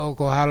o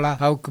Kohala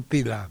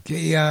Haukapila. Ke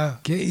ia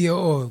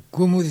o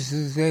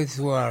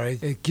Kumusuare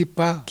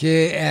Ekipa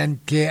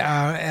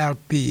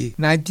KNKRLP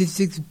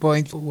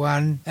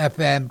 96.1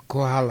 FM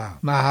Kohala.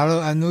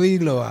 Mahalo anui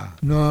loa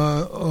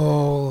no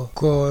o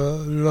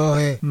ko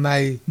lohe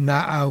mai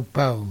na au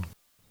pau.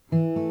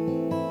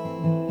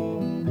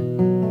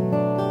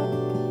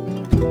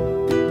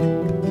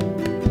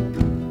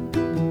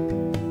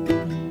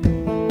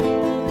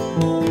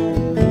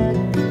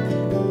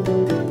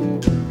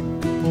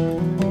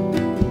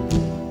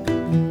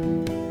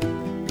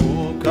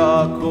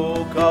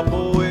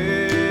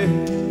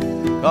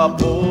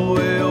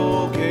 Kapoe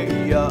o ke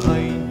ia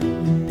ai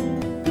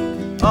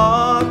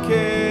a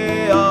ke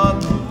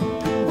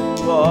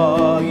akua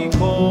I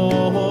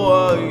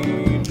koa I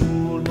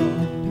luna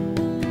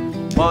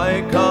mai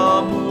ka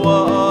mua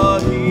a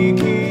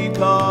hiki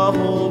ka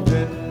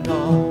hopena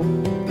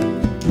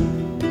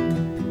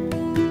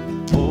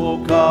o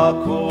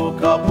kako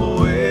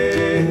kapoe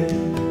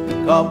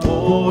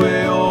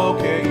o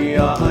ke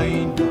ia ai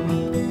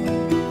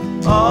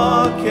a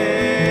ke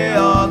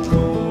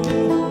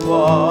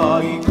akua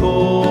I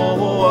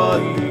koa I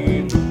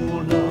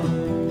luna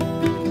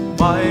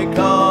mai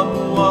ka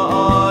mua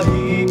a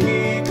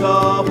hiki ka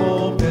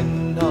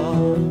hopena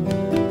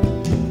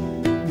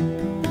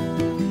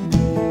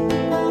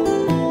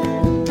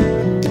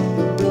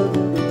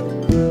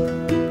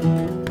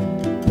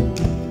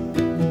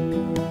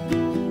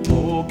o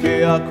ke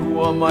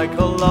akua mai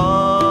ka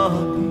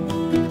lani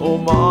o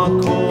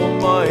mako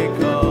mai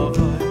ka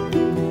vai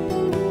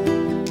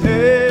e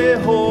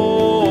ho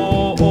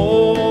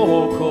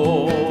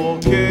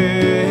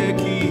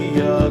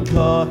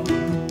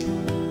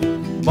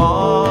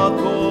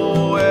Mako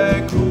e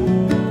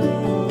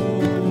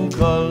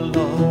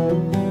kukala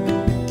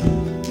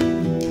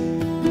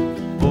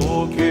O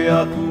ke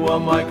akua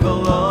mai ka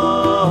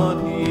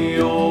lani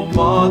O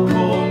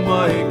mako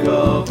mai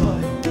ka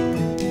vai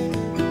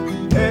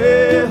E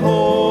ho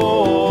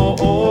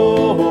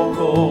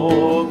ko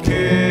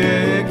ke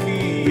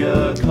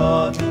kia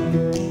kani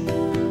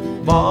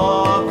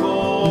Mako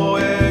e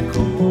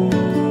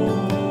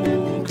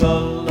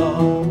kukala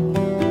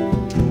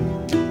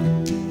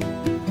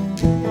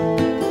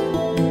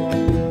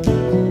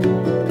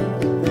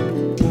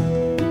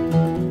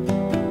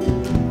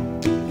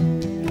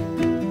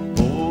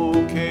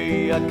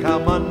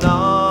Kamana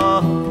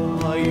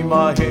I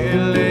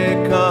mahele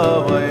ka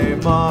wai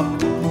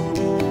mako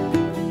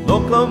No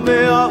ka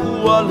mea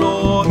ua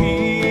lo'i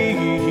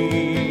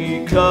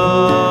ka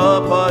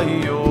pai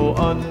o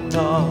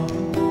ana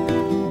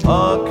A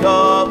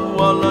ka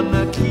ua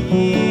lana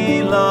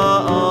kila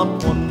a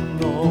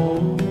pono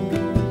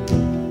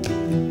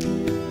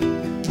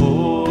O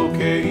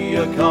ke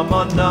ia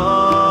kamana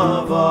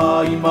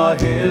I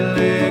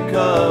mahele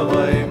ka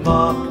wai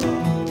mako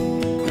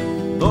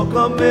No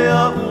ka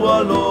mea ua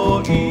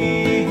lo'i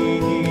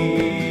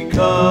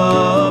ka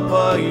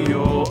pai o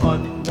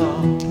ana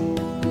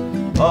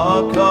A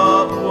ka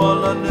ua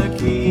lana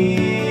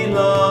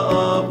kila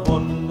a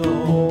pono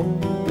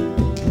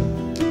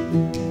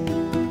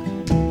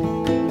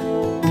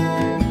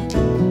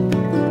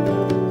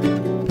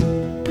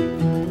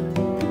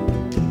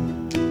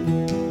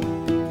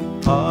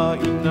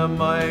Haina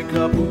mai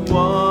ka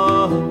pua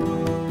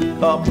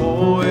Ka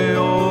poe o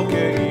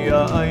ke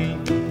ia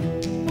aina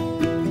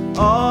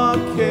A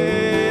ke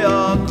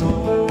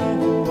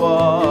akua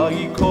I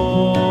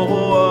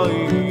koa I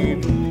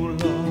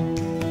lula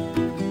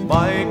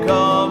Mai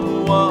ka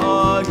mua a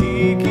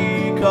hiki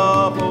ka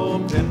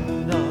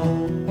hopena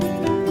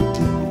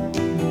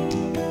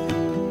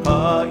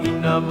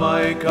Haina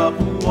mai ka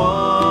pua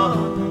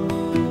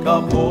Ka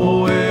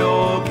poe o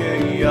ke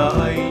ia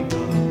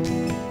aina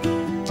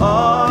A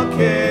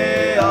ke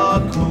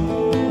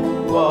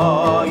akua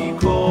I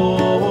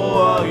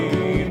koa I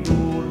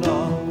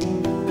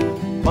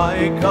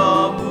Mai ka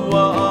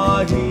mua a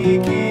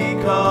hiki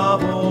ka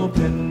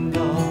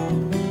hopena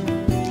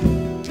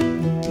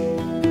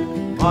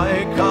Mai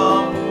ka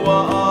mua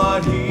a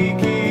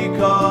hiki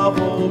ka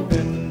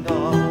hopena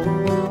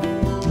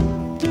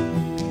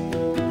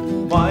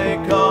Mai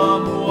ka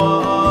mua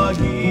a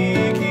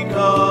hiki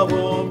ka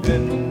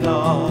hopena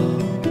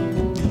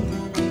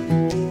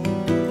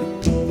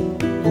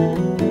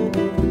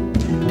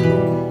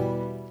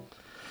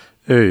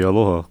Hey,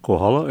 aloha,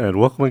 kohala, and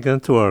welcome again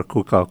to our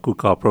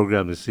Kuka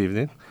program this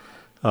evening.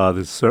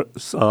 This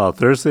is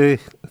Thursday,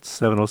 it's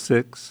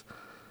 7:06,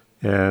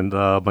 and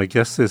my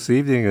guest this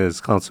evening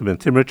is Councilman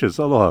Tim Richards.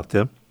 Aloha,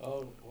 Tim.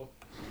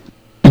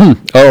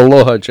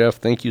 Aloha, Jeff.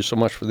 Thank you so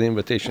much for the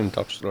invitation to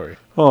talk story.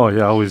 Oh,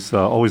 yeah, always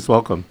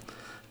welcome.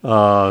 We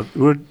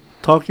were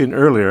talking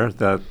earlier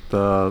that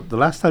the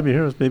last time you were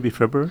here was maybe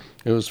February?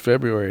 It was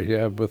February,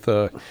 yeah, with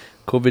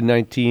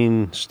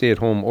COVID-19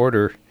 stay-at-home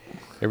order.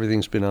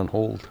 Everything's been on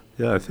hold.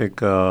 Yeah, I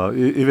think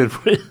even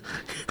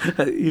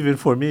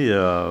for me,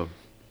 I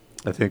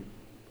think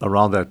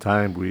around that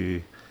time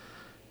we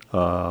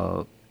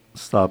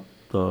stopped,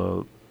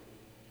 coming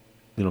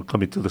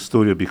to the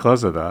studio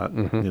because of that.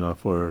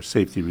 For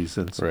safety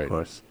reasons, right. Of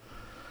course.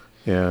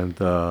 And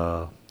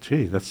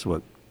that's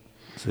what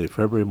say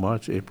February,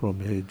 March, April,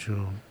 May,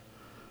 June.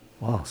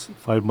 Wow,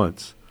 5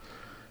 months.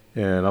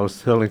 And I was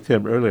telling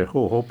Tim earlier,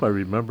 hope I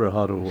remember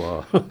how to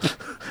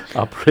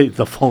operate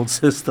the phone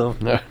system.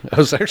 No, I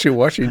was actually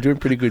watching you doing a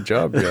pretty good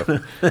job, Jeff. I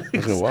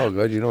was going, wow,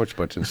 glad you know which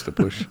buttons to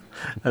push.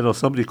 I know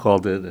somebody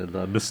called in, and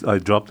I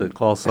dropped that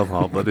call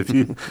somehow. But if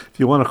you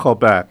want to call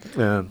back,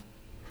 and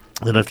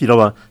if you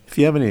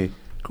have any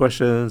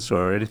questions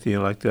or anything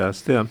you'd like to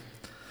ask Tim,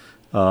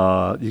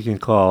 you can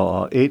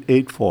call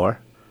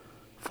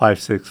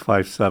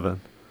 884-5657.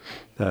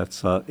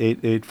 That's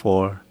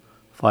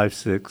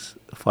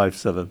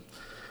 884-5657.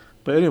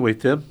 But anyway,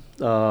 Tim,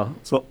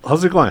 so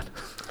how's it going?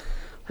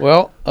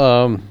 Well,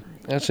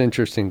 that's an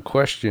interesting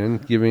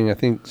question, I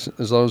think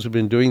as long as we've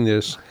been doing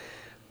this,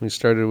 we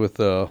started with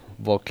a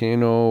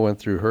volcano, went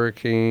through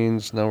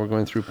hurricanes, now we're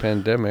going through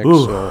pandemic.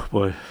 Ooh, so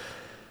boy.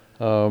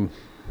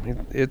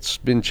 It's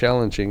been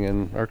challenging,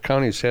 and our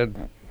county's had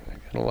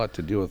a lot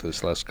to deal with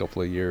this last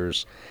couple of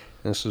years.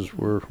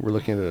 We're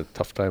looking at a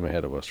tough time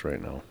ahead of us right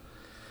now.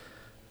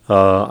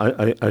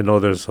 I know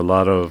there's a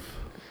lot of,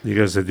 you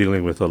guys are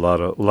dealing with a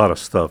lot of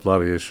stuff, a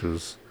lot of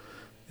issues,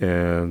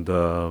 and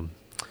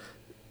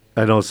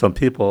I know some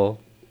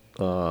people,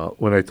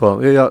 when I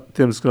told them, hey,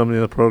 Tim's coming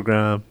in the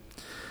program,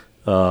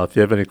 if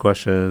you have any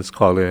questions,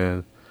 call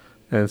in,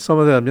 and some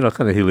of them,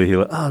 kind of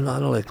heel, oh, no, I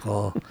don't like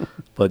call,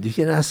 but you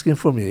can ask him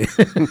for me.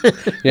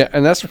 Yeah,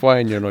 and that's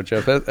fine,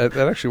 Jeff. That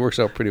actually works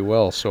out pretty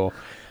well, so...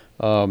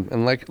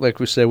 and like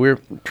we said, we're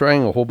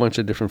trying a whole bunch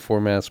of different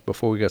formats.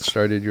 Before we got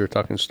started, you were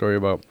talking a story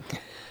about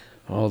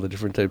all the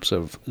different types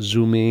of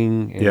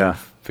Zooming and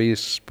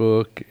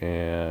Facebook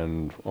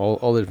and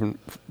all the different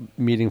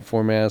meeting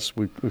formats.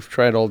 We've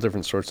tried all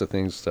different sorts of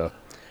things to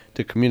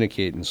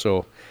communicate, and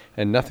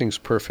nothing's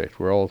perfect.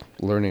 We're all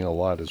learning a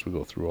lot as we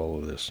go through all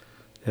of this.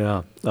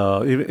 Yeah,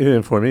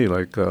 even for me, I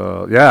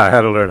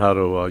had to learn how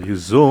to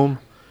use Zoom,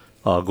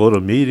 go to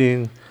a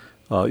meeting.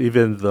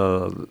 Even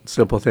the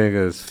simple thing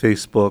is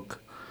Facebook,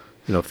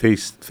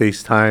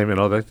 FaceTime and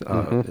all that.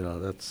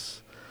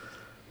 That's,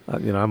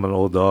 I'm an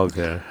old dog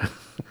there.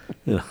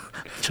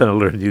 Trying to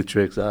learn new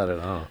tricks. I don't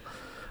know.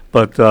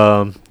 But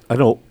I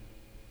know,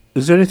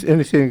 is there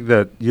anything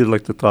that you'd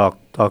like to talk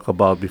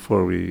about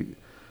before we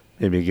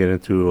maybe get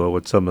into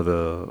what some of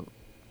the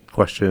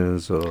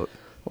questions or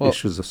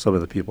issues that some of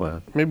the people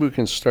have? Maybe we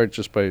can start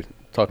just by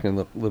talking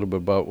a little bit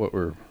about what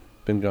we've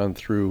been gone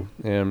through.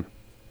 And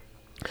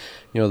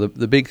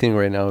the big thing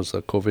right now is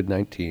the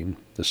COVID-19,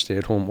 the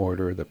stay-at-home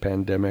order, the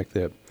pandemic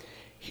that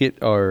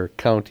hit our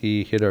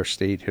county, hit our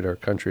state, hit our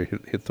country,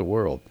 hit the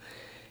world.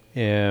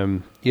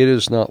 And it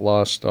is not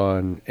lost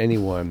on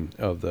anyone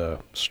of the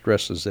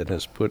stresses it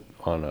has put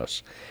on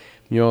us.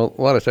 A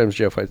lot of times,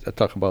 Jeff, I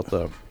talk about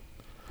the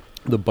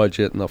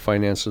budget and the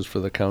finances for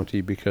the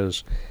county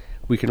because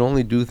we can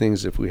only do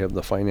things if we have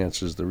the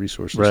finances, the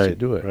resources to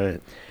do it.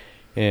 Right.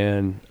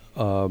 And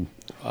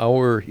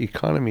our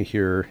economy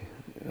here,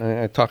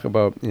 I talk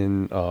about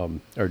in our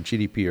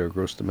GDP, our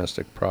gross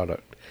domestic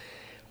product.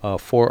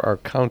 For our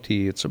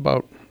county, it's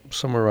about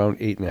somewhere around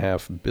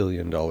 $8.5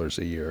 billion a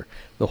year.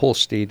 The whole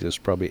state is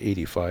probably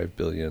 $85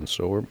 billion,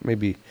 so we're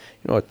maybe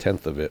a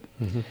tenth of it.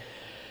 Mm-hmm.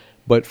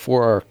 But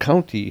for our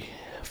county,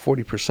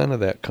 40% of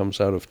that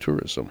comes out of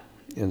tourism.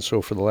 And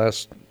so for the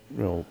last,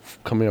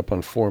 coming up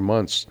on 4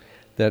 months,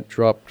 that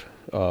dropped.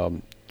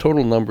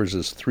 Total numbers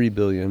is $3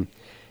 billion,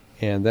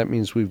 and that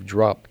means we've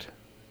dropped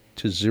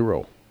to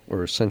zero,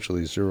 or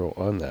essentially zero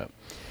on that.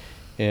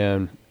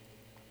 And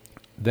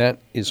that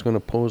is going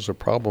to pose a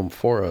problem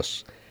for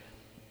us,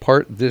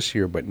 part this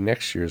year, but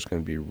next year is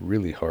going to be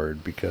really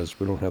hard because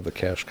we don't have the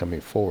cash coming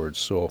forward.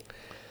 So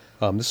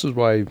this is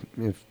why,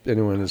 if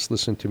anyone has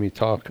listened to me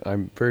talk,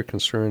 I'm very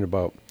concerned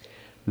about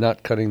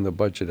not cutting the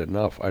budget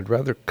enough. I'd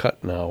rather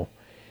cut now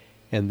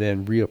and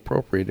then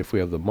reappropriate if we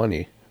have the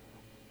money.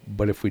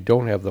 But if we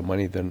don't have the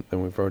money, then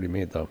we've already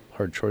made the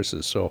hard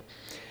choices. So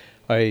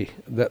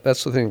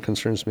that's the thing that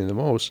concerns me the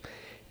most.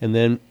 And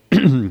then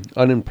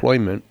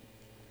unemployment.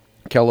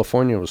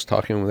 California was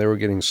talking when they were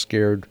getting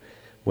scared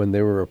when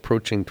they were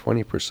approaching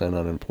 20%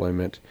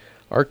 unemployment.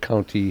 Our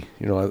county,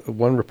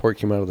 one report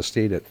came out of the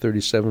state at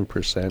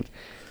 37%,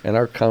 and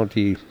our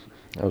county,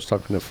 I was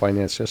talking to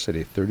finance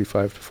yesterday,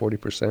 35 to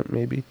 40%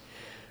 maybe.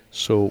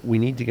 So we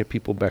need to get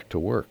people back to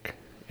work,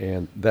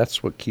 and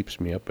that's what keeps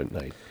me up at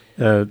night.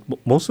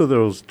 Most of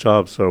those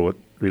jobs are what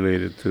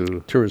related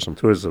to tourism,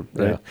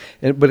 right?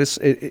 Yeah, but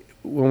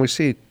when we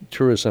say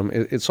tourism,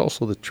 it's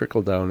also the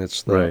trickle down.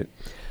 It's the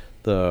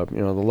the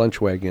lunch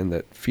wagon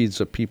that feeds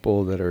the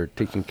people that are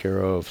taken care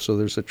of. So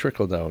there's a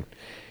trickle down,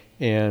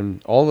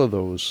 and all of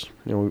those,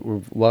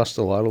 we've lost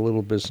a lot of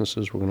little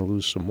businesses. We're going to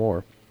lose some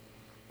more.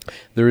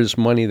 There is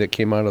money that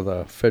came out of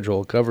the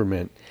federal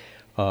government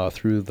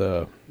through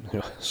the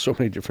so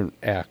many different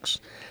acts.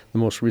 The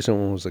most recent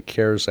one was the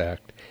CARES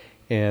Act,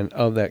 and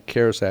of that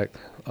CARES Act,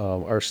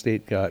 our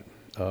state got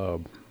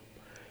total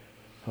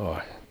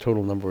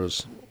number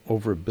was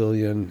over $1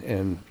 billion,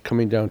 and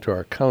coming down to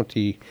our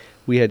county,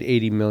 we had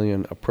 $80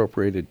 million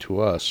appropriated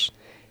to us,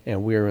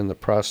 and we are in the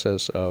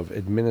process of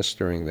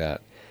administering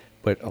that.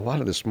 But a lot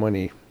of this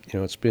money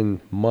it's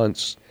been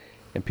months,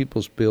 and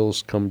people's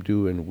bills come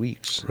due in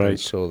weeks. Right. And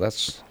so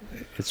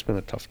it's been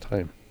a tough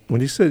time.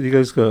 When you said you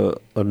guys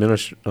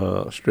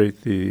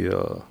administrate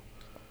the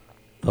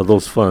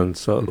those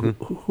funds,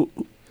 who,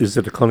 is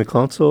it the county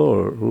council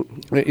or who?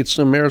 It's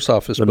the mayor's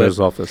office. The but mayor's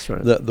office,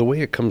 right? The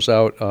way it comes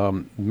out,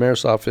 the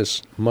mayor's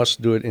office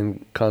must do it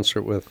in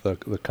concert with the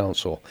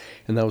council,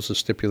 and that was a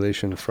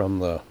stipulation from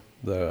the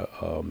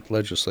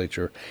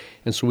legislature.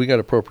 And so we got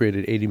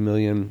appropriated $80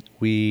 million.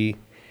 We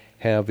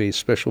have a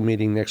special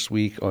meeting next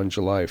week on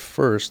July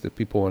 1st if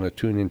people want to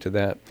tune into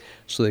that,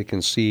 so they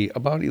can see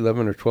about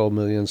 11 or 12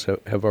 millions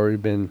have already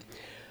been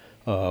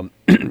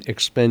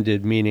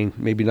expended, meaning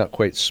maybe not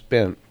quite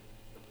spent,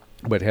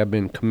 but have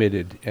been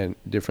committed at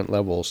different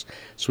levels.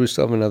 So we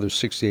still have another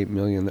 $68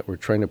 million that we're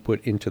trying to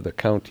put into the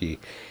county.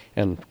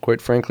 And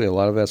quite frankly, a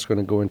lot of that's going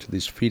to go into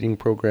these feeding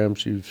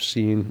programs you've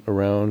seen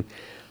around,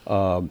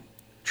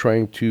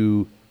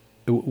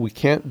 we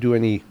can't do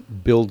any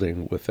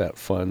building with that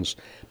funds,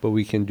 but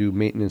we can do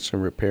maintenance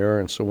and repair.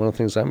 And so one of the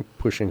things I'm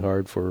pushing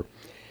hard for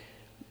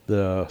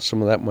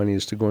some of that money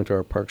is to go into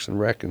our Parks and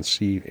Rec and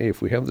see, hey,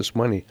 if we have this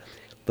money,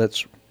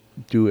 let's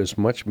do as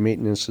much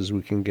maintenance as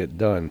we can get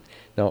done.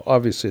 Now,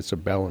 obviously, it's a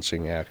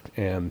balancing act,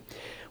 and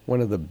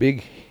one of the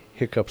big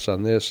hiccups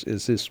on this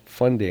is this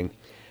funding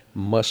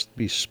must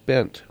be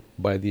spent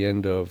by the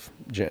end of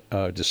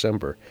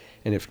December,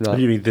 and if not,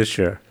 You mean this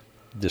year?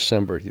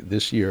 December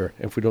this year.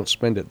 If we don't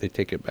spend it, they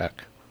take it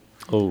back.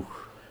 Oh,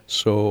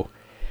 So,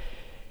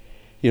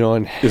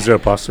 and is there a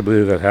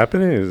possibility of that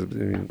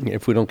happening?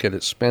 if we don't get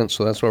it spent,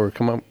 so that's why we're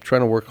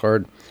trying to work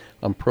hard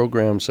on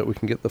programs that we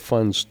can get the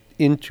funds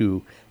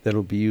into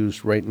that'll be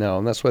used right now.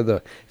 And that's why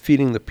the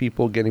feeding the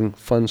people, getting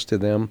funds to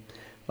them,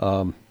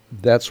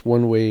 that's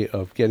one way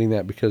of getting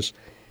that, because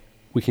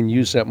we can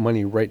use that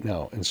money right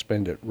now and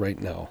spend it right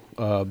now.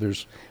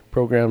 There's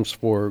programs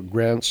for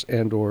grants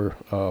and or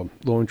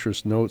low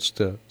interest notes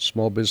to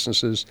small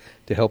businesses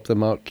to help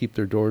them out, keep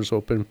their doors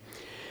open.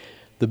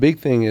 The big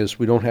thing is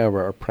we don't have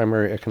our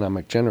primary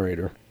economic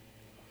generator,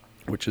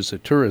 which is the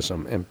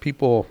tourism. And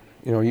people,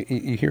 you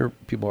hear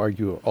people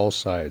argue all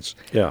sides.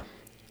 Yeah.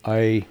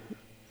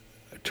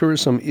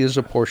 Tourism is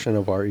a portion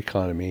of our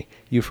economy.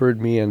 You've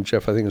heard me and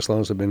Jeff, I think as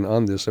long as I've been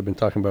on this, I've been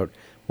talking about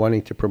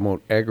wanting to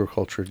promote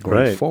agriculture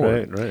going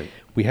forward. Right.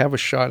 We have a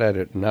shot at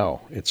it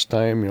now. It's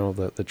time,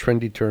 the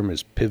trendy term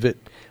is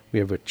pivot. We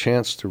have a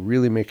chance to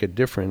really make a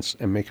difference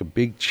and make a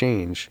big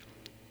change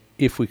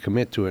if we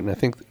commit to it. And I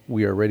think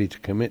we are ready to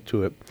commit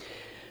to it.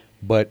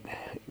 But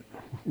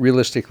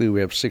realistically,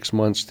 we have 6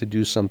 months to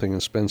do something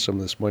and spend some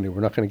of this money.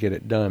 We're not going to get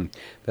it done.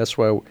 That's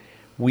why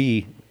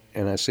we,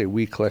 and I say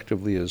we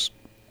collectively as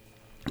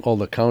all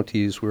the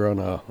counties, we're on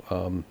a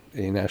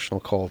national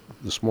call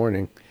this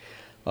morning,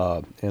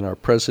 and our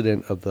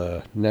president of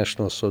the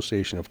National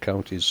Association of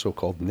Counties,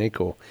 so-called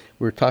NACO,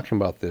 we were talking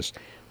about this.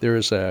 There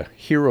is a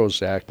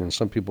HEROES Act, and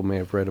some people may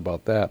have read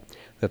about that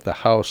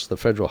the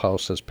federal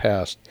House has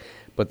passed,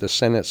 but the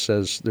Senate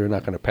says they're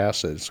not going to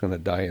pass it. It's going to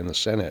die in the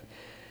Senate.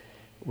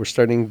 We're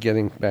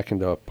getting back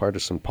into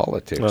partisan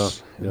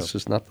politics. Yeah. This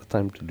is not the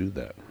time to do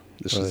that.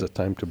 This is the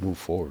time to move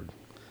forward.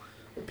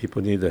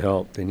 People need the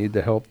help. They need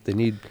the help. They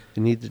need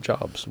the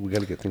jobs. We got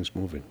to get things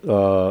moving.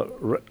 I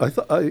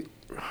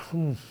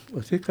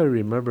think I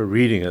remember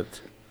reading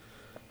it.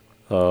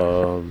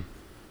 I'll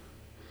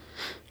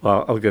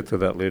get to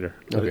that later.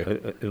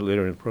 Okay.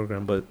 Later in the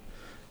program, but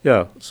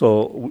yeah.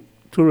 So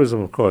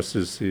tourism, of course,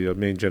 is the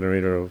main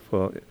generator of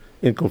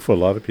income for a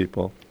lot of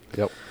people.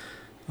 Yep.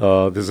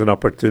 There's an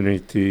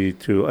opportunity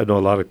to. I know a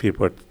lot of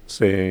people are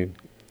saying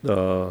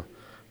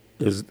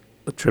there's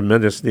a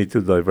tremendous need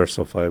to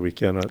diversify. We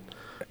cannot.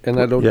 And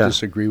I don't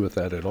disagree with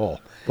that at all.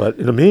 But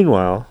in the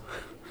meanwhile,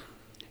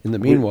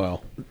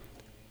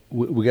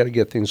 we got to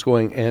get things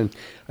going. And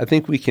I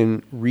think we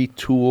can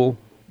retool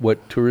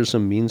what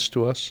tourism means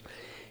to us.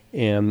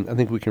 And I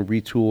think we can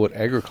retool what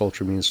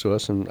agriculture means to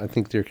us. And I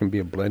think there can be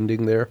a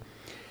blending there.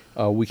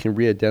 We can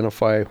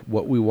re-identify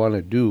what we want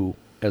to do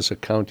as a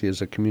county, as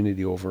a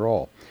community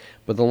overall.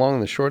 But the long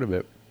and the short of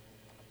it,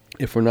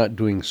 if we're not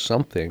doing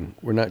something,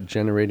 we're not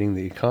generating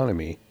the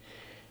economy.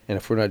 And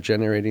if we're not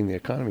generating the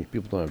economy,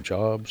 people don't have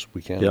jobs.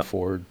 We can't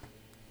afford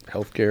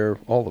health care,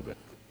 all of it.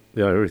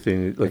 Yeah,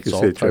 everything, like it's you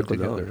all say, tied trickle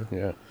together.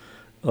 down.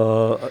 Yeah.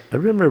 I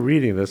remember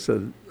reading this. I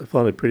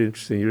found it pretty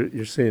interesting.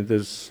 You're saying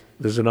there's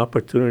an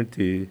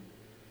opportunity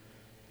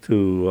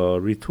to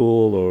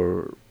retool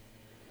or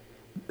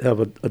have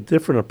a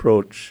different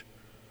approach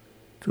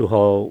to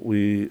how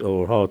we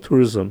do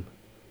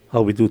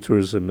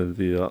tourism in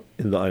the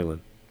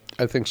island.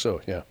 I think so,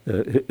 yeah.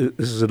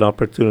 This is an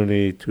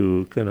opportunity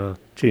to kind of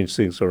change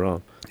things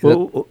around.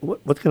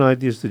 What kind of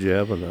ideas did you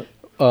have on that?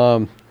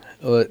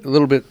 A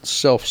little bit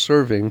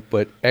self-serving,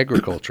 but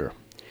agriculture.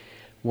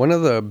 One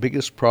of the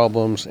biggest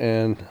problems,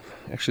 and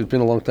actually it's been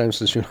a long time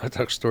since you and I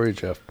talked story,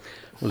 Jeff,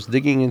 was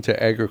digging into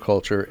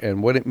agriculture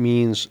and what it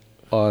means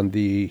on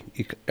the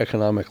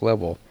economic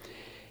level.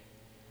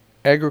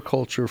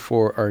 Agriculture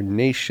for our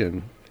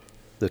nation,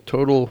 the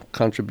total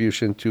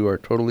contribution to our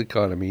total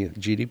economy,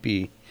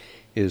 GDP,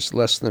 is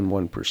less than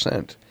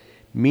 1%,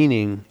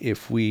 meaning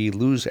if we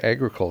lose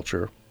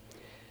agriculture,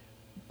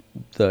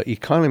 the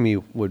economy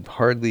would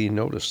hardly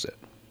notice it.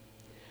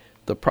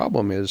 The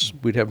problem is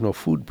we'd have no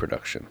food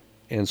production,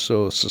 and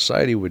so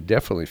society would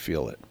definitely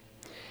feel it.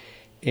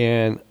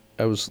 And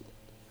I was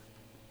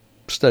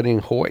studying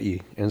Hawaii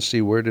and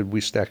see where did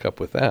we stack up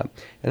with that.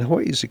 And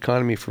Hawaii's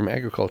economy from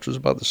agriculture is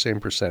about the same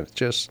percent,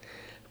 just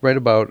right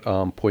about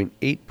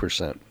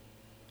 0.8%.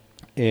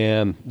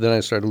 And then I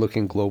started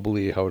looking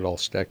globally how it all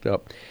stacked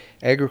up.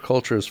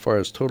 Agriculture, as far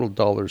as total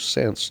dollars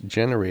cents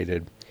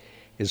generated,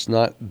 is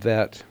not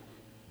that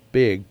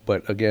big,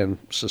 but again,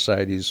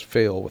 societies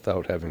fail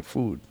without having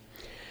food.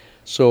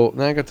 So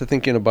then I got to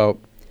thinking about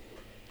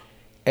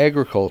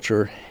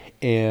agriculture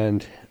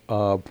and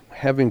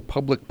having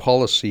public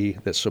policy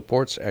that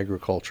supports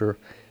agriculture.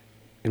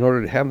 In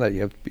order to have that,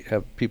 you have to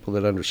have people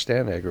that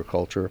understand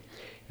agriculture.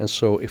 And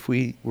so if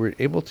we were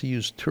able to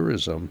use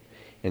tourism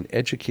and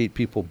educate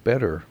people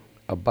better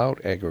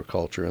about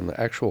agriculture and the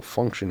actual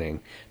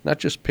functioning, not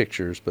just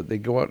pictures, but they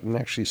go out and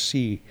actually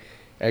see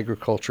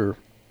agriculture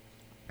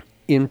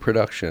in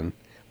production,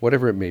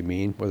 whatever it may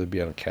mean, whether it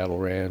be on a cattle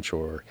ranch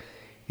or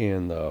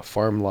in the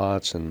farm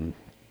lots and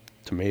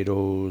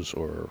tomatoes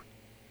or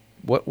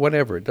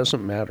whatever, it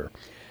doesn't matter.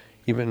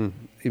 Even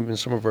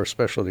some of our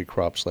specialty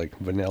crops like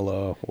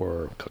vanilla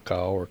or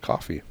cacao or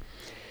coffee.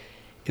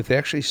 If they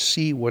actually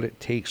see what it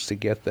takes to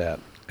get that,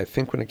 I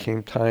think when it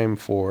came time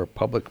for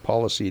public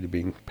policy to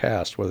be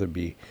passed, whether it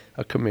be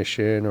a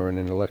commission or an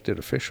elected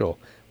official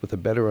with a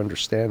better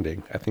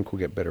understanding, I think we'll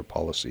get better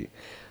policy.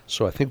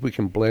 So I think we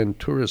can blend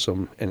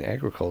tourism and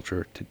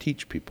agriculture to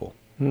teach people.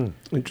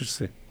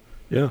 Interesting.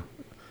 Yeah.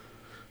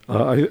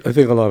 I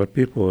think a lot of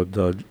people would,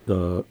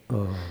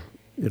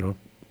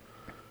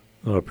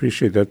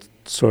 appreciate that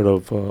sort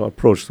of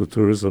approach to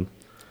tourism.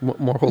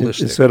 More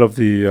holistic. Instead of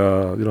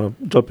the,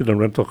 jump in a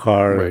rental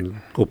car Right.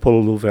 and go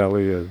Pololu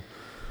Valley and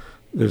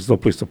there's no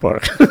place to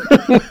park.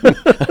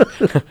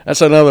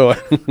 That's another one.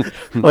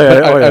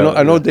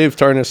 I know yeah. Dave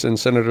Tarnas and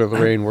Senator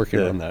Lorraine working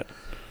Yeah. on that.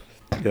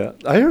 Yeah.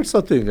 I heard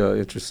something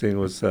interesting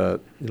was that,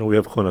 we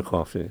have Kona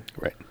coffee.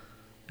 Right.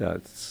 Yeah,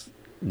 it's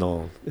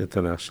known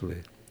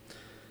internationally.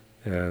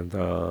 And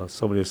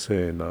somebody is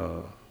saying,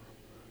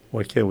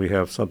 why can't we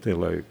have something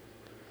like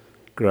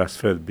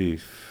grass-fed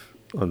beef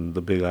on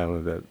the Big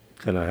Island that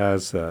kind of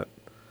has that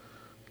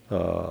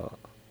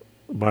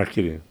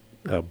marketing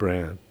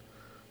brand,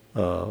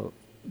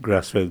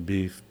 grass-fed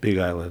beef, Big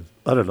Island.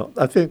 I don't know.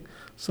 I think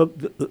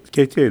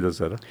KTA does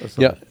that. Huh?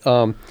 Yeah.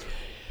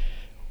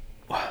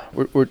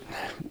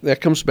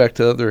 That comes back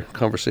to the other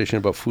conversation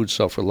about food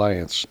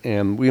self-reliance.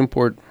 And we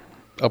import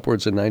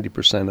upwards of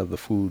 90% of the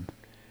food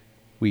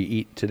we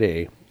eat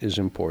today is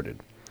imported.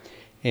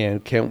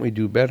 And can't we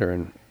do better?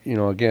 And,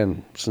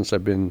 again, since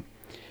I've been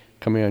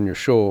coming on your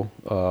show,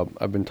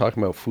 I've been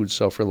talking about food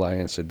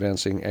self-reliance,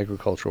 advancing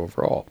agriculture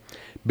overall.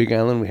 Big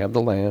Island, we have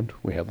the land,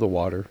 we have the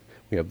water,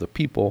 we have the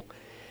people,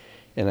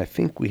 and I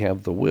think we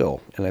have the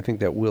will. And I think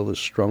that will is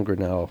stronger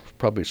now,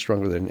 probably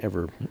stronger than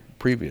ever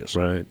previous.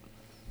 Right.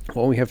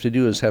 All we have to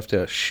do is have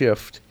to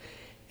shift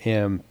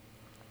and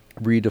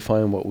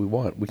redefine what we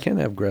want. We can't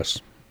have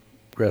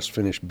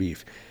grass-finished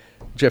beef.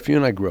 Jeff, you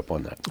and I grew up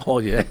on that. Oh,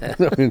 yeah.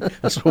 I mean,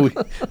 that's what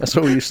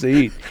we used to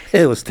eat.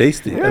 It was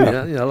tasty.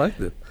 Yeah. I liked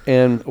it.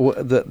 And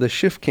the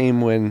shift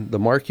came when the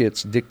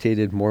markets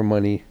dictated more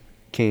money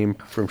came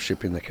from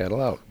shipping the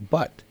cattle out.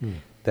 But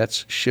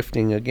that's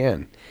shifting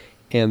again.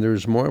 And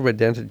there's more of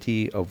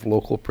identity of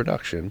local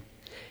production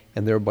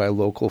and thereby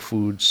local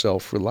food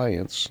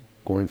self-reliance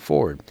going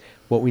forward.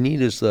 What we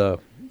need is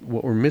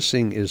what we're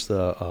missing is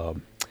the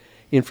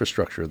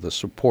infrastructure, the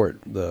support,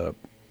 the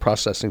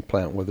processing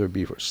plant, whether it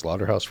be for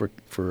slaughterhouse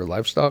for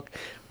livestock,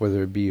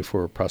 whether it be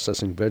for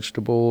processing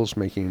vegetables,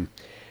 making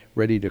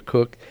ready to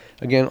cook.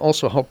 Again,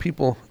 also how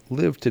people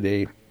live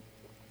today.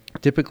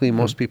 Typically,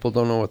 most people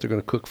don't know what they're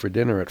going to cook for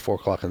dinner at 4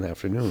 o'clock in the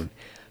afternoon.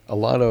 A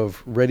lot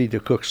of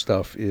ready-to-cook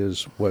stuff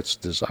is what's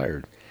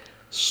desired.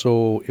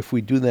 So if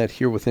we do that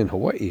here within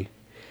Hawaii,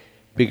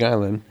 Big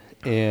Island,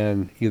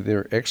 and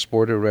either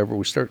export or whatever,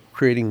 we start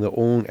creating the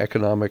own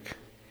economic,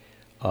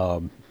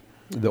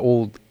 the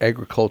old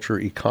agriculture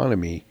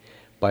economy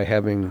by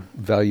having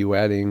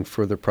value-adding,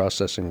 further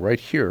processing right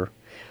here.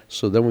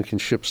 So then we can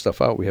ship stuff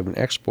out. We have an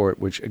export,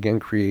 which again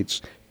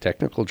creates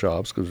technical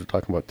jobs because we're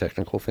talking about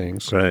technical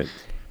things. Right.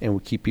 And we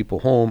keep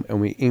people home,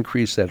 and we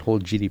increase that whole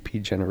GDP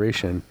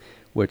generation,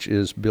 which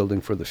is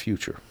building for the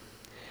future.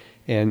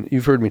 And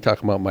you've heard me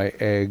talk about my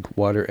ag,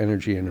 water,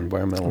 energy, and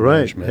environmental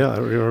management. Yeah, I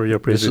remember your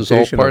This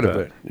presentation. is all part of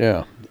that. it.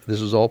 Yeah,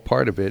 this is all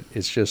part of it.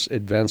 It's just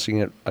advancing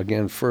it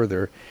again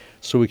further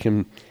so we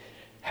can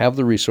have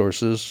the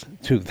resources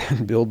to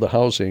then build the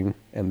housing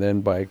and then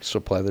by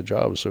supply the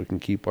jobs so we can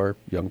keep our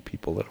young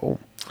people at home.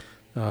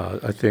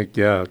 I think,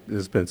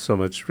 there's been so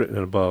much written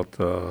about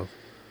the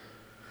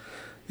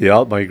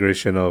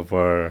out-migration of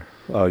our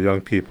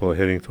young people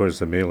heading towards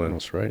the mainland.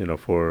 That's right.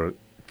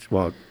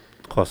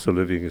 Cost of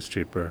living is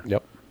cheaper.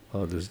 Yep.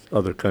 There's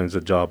other kinds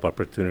of job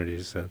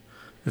opportunities. And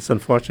it's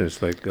unfortunate.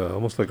 It's like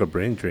almost like a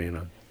brain drain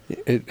on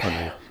It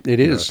our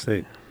is.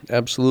 state.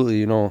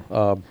 Absolutely.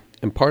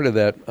 And part of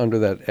that, under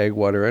that Ag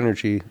Water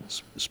Energy,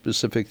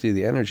 specifically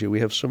the energy, we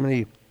have so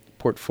many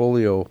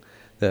portfolio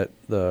that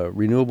the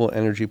renewable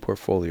energy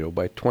portfolio,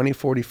 by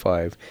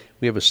 2045,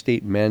 we have a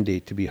state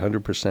mandate to be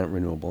 100%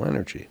 renewable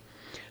energy.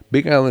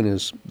 Big Island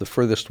is the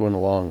furthest one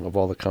along of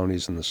all the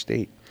counties in the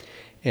state.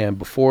 And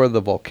before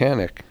the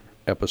volcanic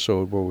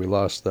episode where we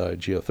lost the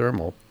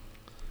geothermal,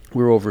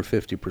 we were over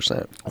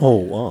 50%. Oh,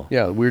 wow.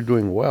 Yeah, we're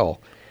doing well.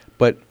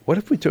 But what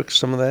if we took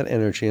some of that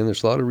energy, and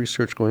there's a lot of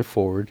research going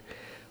forward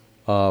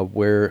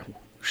where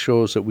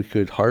shows that we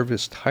could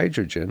harvest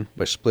hydrogen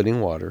by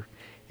splitting water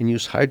and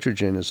use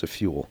hydrogen as a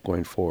fuel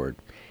going forward.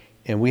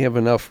 And we have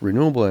enough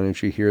renewable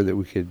energy here that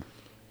we could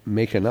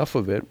make enough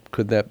of it.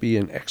 Could that be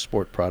an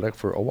export product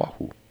for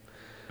Oahu?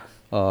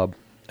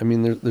 I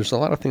mean, there's a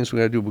lot of things we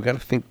got to do. We got to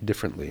think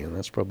differently, and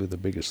that's probably the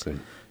biggest thing.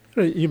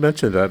 You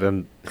mentioned that,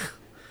 and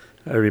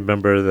I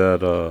remember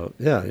that,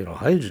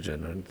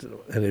 hydrogen.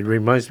 And it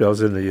reminds me, I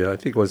was in I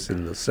think it was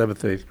in the 7th,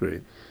 8th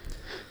grade.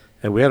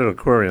 And we had an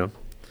aquarium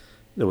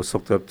that was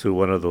hooked up to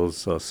one of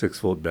those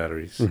 6-volt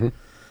batteries. Mm-hmm.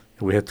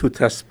 And we had 2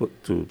 test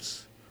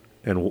tubes.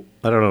 And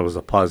I don't know if it was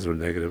a positive or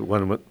negative.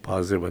 One went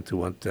positive, went to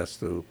one test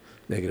tube,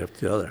 negative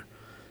to the other.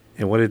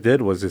 And what it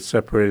did was it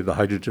separated the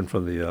hydrogen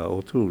from the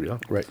O2, yeah?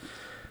 Right.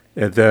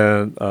 And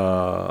then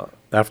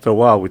after a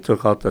while, we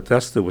took out the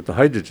test tube with the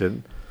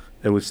hydrogen,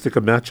 and we'd stick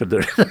a match in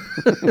there.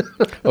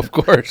 Of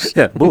course.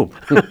 Yeah, boom.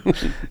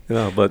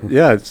 But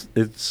yeah,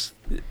 it's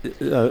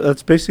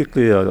that's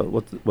basically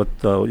what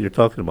you're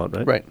talking about,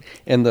 right? Right.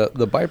 And the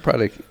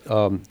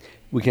byproduct,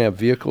 we can have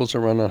vehicles that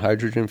run on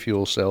hydrogen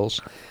fuel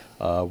cells.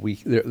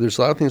 There's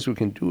a lot of things we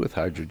can do with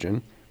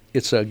hydrogen.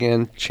 It's,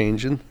 again,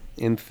 changing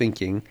in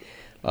thinking.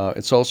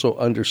 It's also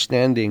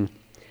understanding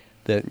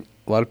that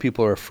a lot of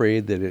people are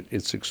afraid that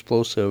it's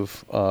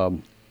explosive.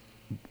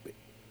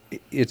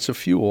 It's a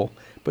fuel,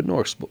 but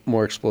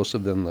more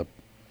explosive than the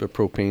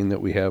propane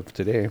that we have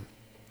today,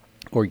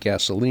 or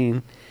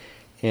gasoline.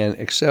 And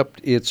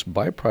except its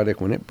byproduct,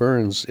 when it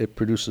burns, it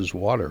produces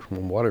water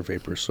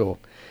vapor. So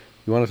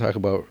you want to talk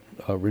about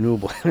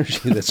renewable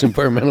energy that's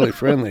environmentally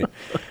friendly.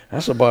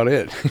 That's about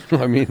it.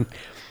 I mean,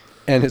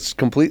 and it's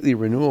completely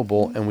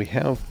renewable, and we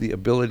have the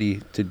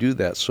ability to do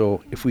that.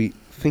 So if we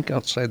think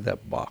outside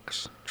that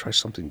box, try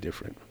something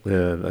different.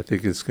 Yeah, I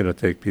think it's going to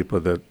take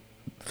people that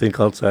think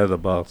outside the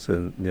box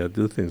and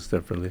do things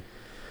differently.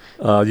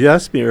 You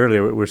asked me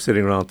earlier, we're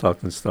sitting around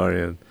talking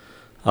story, and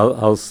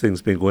how's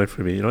things been going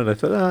for me, and I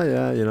thought,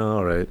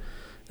 all right.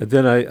 And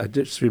then I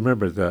just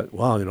remembered that,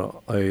 wow,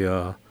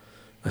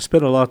 I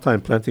spent a lot of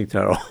time planting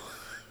taro.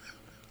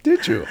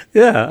 Did you?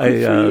 Yeah,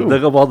 I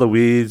dug up all the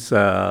weeds.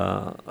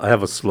 I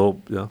have a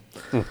slope,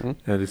 Mm-hmm.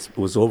 and it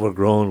was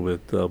overgrown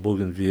with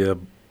bougainvillea,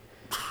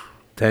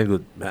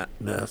 tangled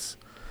mess.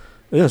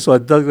 Yeah, so I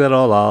dug that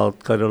all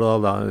out, cut it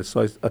all down, and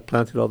so I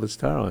planted all this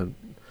taro, and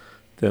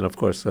then, of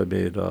course, I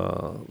made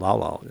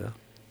lau, yeah.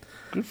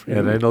 Good for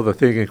And you. I know the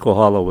thing in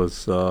Kohala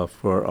was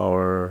for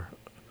our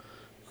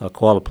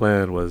koala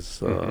plan was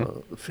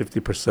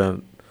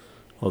 50%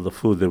 of the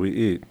food that we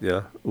eat,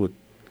 would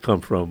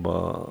come from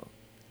us,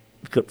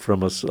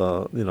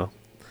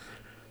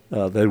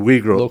 that we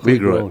grow. Locally we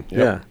grow grown, it. yep.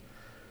 Yeah.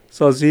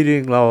 So I was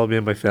eating lau, me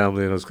and my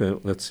family, and I was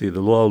going, let's see,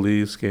 the luau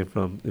leaves came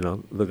from,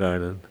 the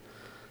garden.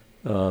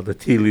 The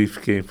tea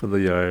leaf came from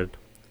the yard.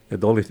 And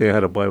the only thing I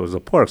had to buy was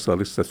a pork, so at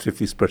least that's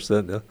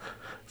 50%, yeah.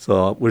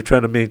 So we're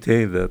trying to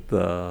maintain that,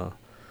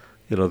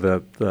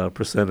 that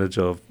percentage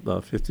of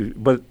 50.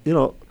 But,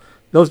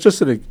 that was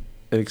just an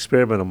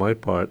experiment on my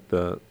part.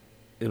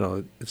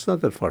 It's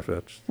not that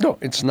far-fetched. No,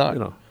 it's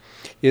not.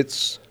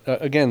 It's,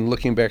 again,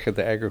 looking back at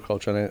the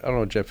agriculture, and I don't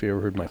know, Jeff, if you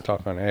ever heard my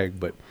talk on ag,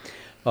 but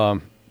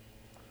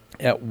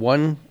at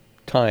one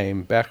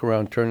time, back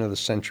around turn of the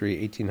century,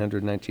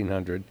 1800,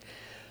 1900,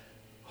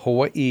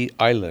 Hawaii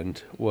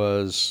Island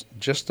was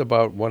just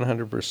about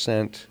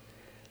 100%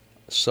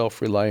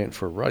 self-reliant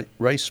for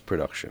rice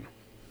production.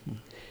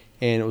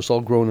 And it was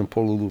all grown in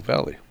Pololu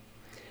Valley.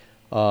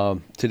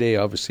 Today,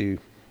 obviously,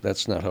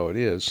 that's not how it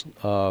is.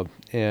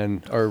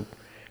 And our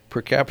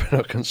per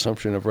capita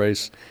consumption of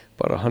rice,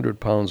 about 100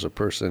 pounds a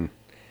person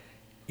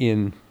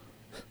in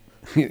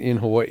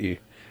Hawaii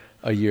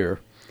a year.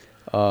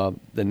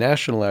 The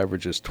national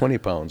average is 20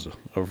 pounds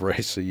of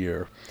rice a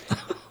year.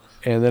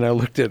 And then I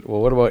looked at, well,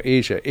 what about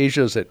Asia?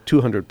 Asia's at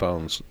 200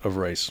 pounds of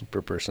rice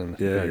per person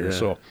a year.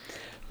 Yeah.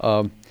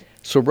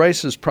 So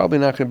rice is probably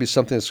not going to be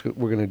something that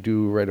we're going to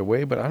do right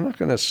away, but I'm not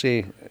going to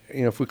say,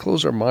 if we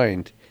close our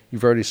mind,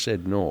 you've already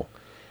said no.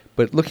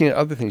 But looking at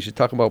other things, you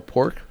talk about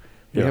pork.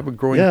 We have a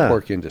growing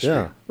pork industry.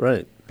 Yeah,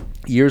 right.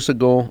 Years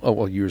ago,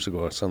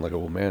 I sound like an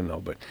old man now,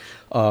 but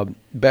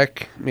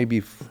back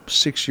maybe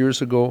 6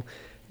 years ago,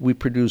 we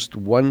produced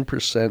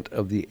 1%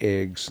 of the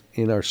eggs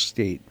in our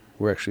state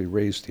were actually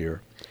raised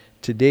here.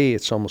 Today,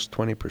 it's almost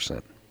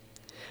 20%.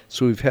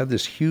 So we've had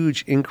this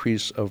huge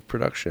increase of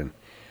production.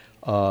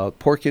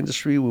 Pork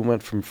industry, we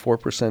went from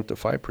 4% to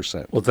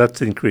 5%. Well,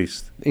 that's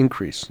increased.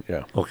 Increase,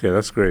 yeah. Okay,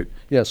 that's great.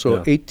 Yeah, so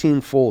Yeah.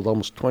 18-fold,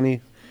 almost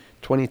 20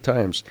 20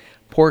 times.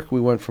 Pork,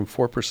 we went from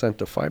 4%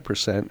 to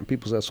 5%, and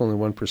people say that's only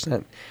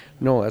 1%.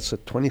 No, that's a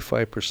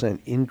 25%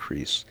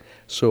 increase.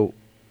 So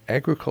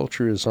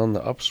agriculture is on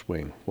the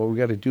upswing. What we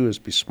got to do is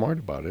be smart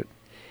about it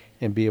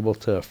and be able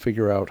to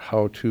figure out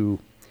how to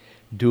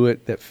do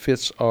it that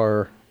fits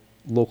our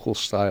local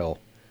style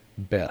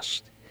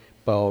best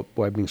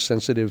by being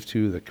sensitive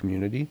to the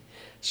community,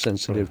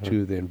 sensitive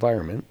to the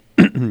environment,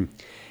 and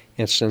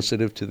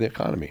sensitive to the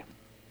economy.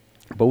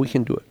 But we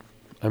can do it.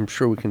 I'm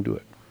sure we can do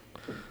it.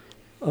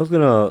 I was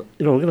we're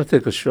gonna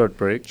take a short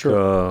break.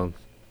 Sure.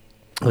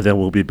 And then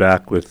we'll be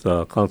back with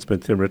Councilman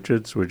Tim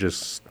Richards. We're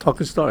just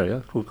talking story,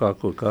 yeah? Kuka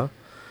Kuka.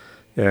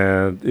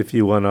 And if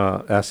you want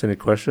to ask any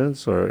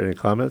questions or any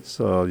comments,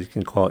 you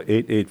can call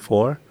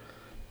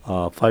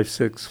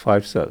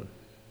 884-5657.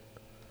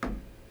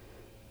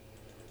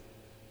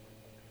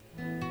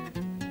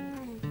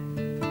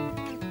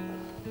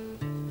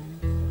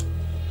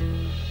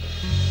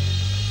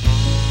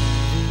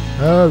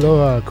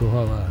 Aloha,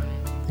 Kohala.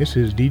 This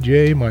is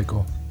DJ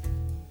Michael.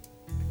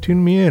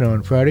 Tune me in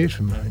on Fridays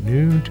from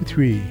noon to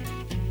 3.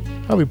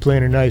 I'll be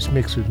playing a nice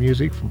mix of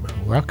music from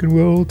rock and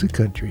roll to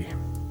country.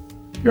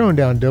 Throwing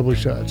down double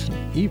shots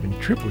and even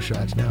triple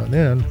shots now and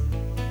then.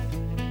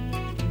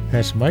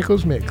 That's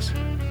Michael's Mix,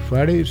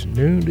 Fridays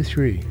noon to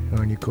 3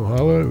 on your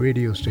Kohala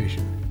radio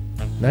station.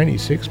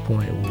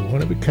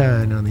 96.1 of a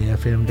kind on the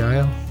FM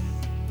dial.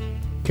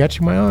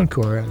 Catch my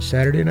encore on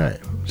Saturday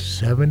night,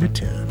 7 to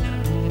 10.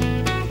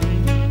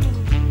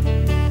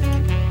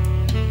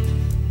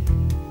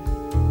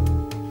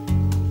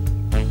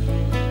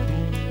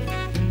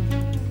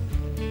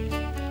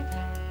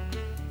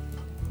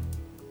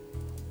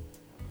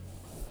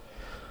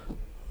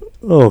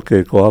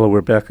 Okay, Kohala,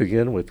 we're back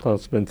again with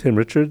Councilman Tim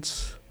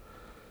Richards.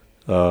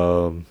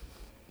 I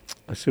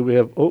see we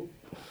have,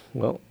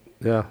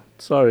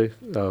 sorry.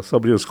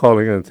 Somebody was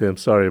calling in, Tim,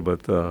 sorry,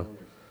 but I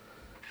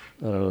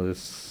don't know,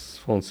 this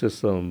phone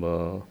system,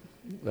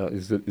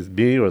 is it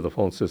me or the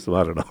phone system?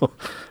 I don't know.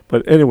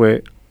 But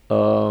anyway,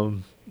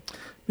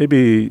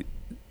 maybe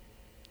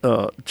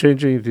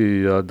changing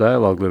the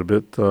dialogue a little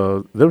bit,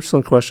 there were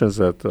some questions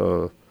that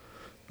the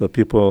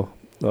people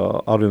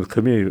out in the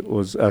community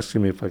was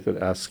asking me if I could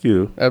ask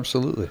you.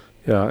 Absolutely.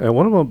 Yeah, and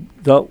one of them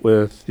dealt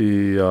with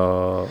the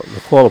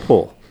koala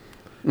pool.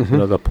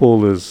 Mm-hmm. The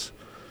pool is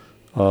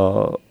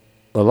a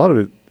lot of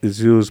it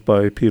is used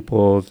by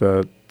people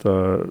that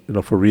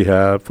for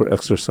rehab, for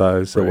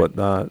exercise and Right.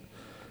 whatnot.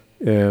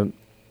 And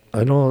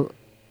I don't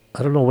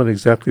know when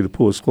exactly the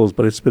pool is closed,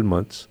 but it's been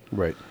months.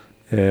 Right.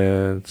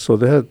 And so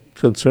they had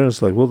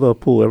concerns like, will the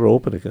pool ever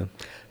open again?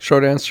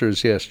 Short answer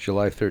is yes,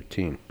 July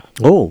 13.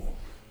 Oh.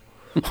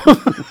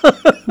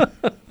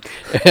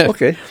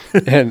 Okay.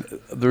 And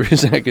the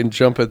reason I can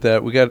jump at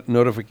that, we got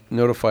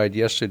notified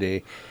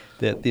yesterday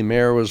that the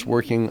mayor was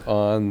working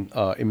on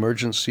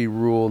emergency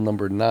rule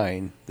number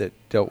 9 that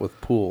dealt with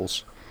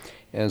pools.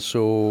 And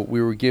so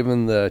we were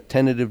given the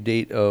tentative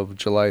date of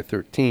July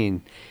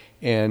 13,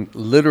 and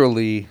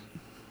literally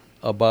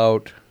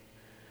about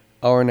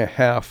hour and a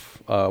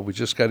half, we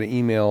just got an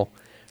email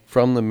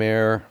from the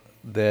mayor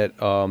that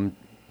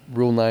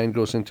Rule 9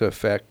 goes into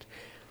effect,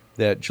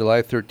 that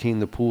July 13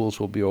 the pools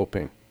will be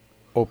opening.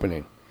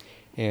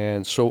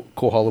 And so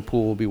Kohala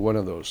Pool will be one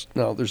of those.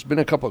 Now, there's been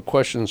a couple of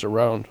questions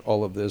around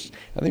all of this.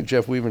 I think,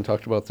 Jeff, we even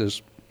talked about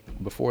this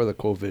before the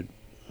COVID,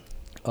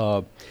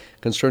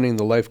 concerning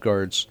the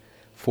lifeguards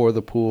for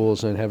the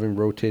pools and having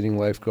rotating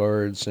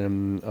lifeguards,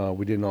 and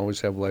we didn't always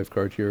have a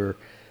lifeguard here,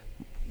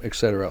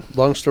 etc.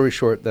 Long story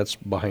short, that's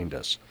behind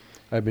us.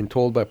 I've been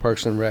told by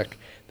Parks and Rec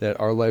that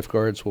our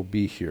lifeguards will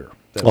be here.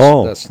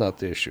 That's not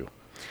the issue.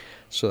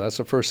 So that's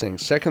the first thing.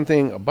 Second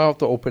thing about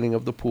the opening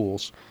of the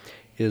pools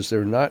is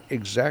they're not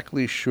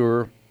exactly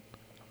sure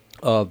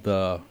of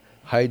the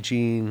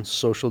hygiene,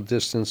 social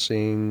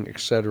distancing,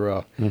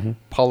 etc.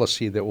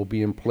 policy that will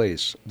be in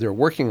place. They're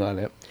working on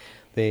it.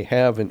 They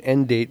have an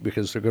end date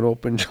because they're going to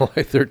open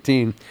July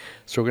 13.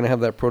 So we're going to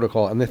have that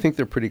protocol. And they think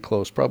they're pretty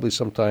close. Probably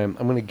sometime,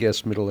 I'm going to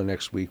guess middle of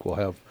next week, we'll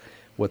have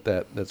what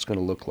that's going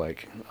to look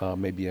like,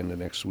 maybe end of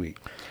next week.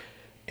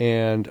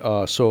 And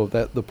so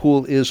that the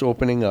pool is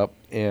opening up,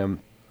 and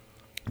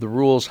the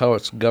rules, how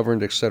it's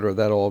governed, etc.,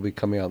 that'll all be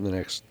coming out in the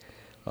next,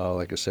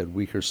 like I said,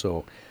 week or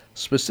so.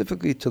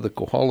 Specifically to the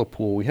Kohala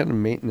Pool, we had a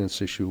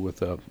maintenance issue with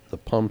the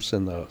pumps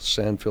and the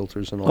sand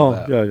filters and all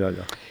that.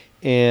 Yeah.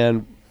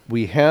 And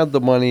we had the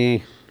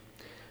money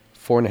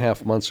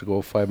 5 months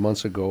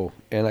ago,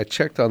 and I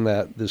checked on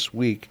that this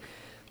week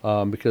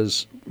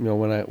because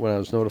when I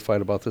was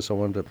notified about this, I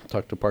wanted to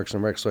talk to Parks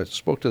and Rec. So I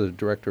spoke to the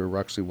director,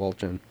 Roxy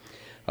Walton,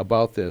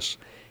 about this,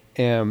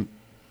 and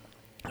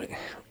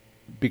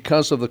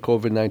because of the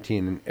COVID-19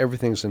 and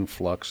everything's in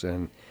flux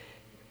and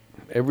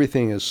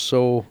everything is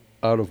so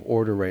out of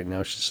order right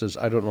now, she says,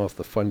 I don't know if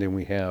the funding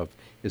we have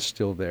is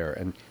still there.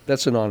 And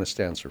that's an honest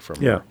answer from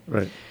her. Yeah,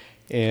 right.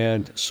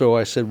 And so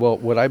I said, well,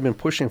 what I've been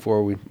pushing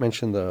for, we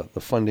mentioned the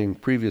funding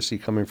previously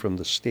coming from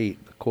the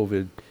state, the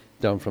COVID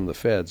down from the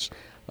feds,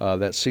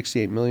 that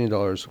 $68 million.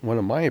 One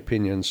of my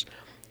opinions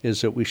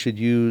is that we should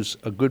use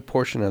a good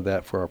portion of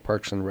that for our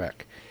Parks and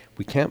Rec.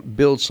 we can't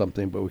build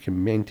something, but we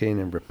can maintain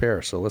and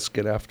repair. So let's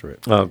get after it.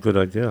 Oh, good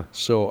idea.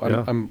 So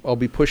I'll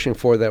be pushing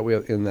for that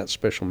in that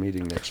special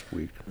meeting next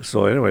week.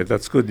 So anyway,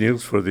 that's good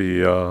news for the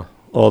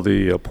all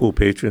the pool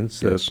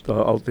patrons Yes. that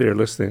out there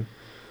listening.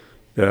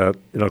 That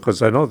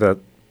because I know that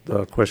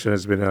the question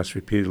has been asked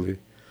repeatedly,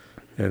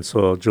 and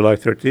so July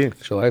 13th.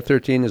 July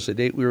 13 is the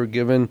date we were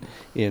given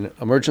in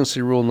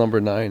Emergency Rule Number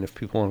 9. If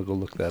people want to go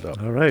look that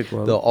up, All right.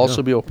 Well, they'll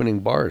also be opening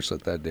bars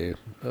at that day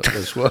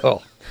as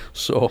well.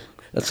 So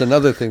that's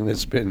another thing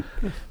that's been.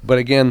 But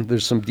again,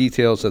 there's some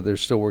details that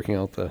they're still working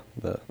out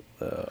the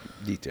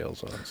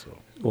details on. So.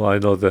 Well, I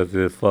know that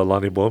if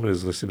Lonnie Bowman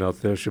is listening out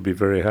there, she'll be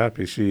very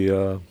happy. She,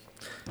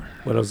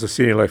 when I was a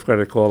senior lifeguard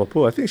at Kuala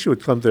Lumpur, I think she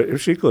would come there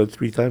if she could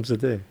 3 times a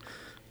day.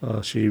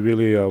 She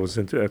really was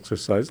into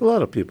exercise. A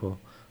lot of people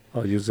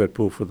use that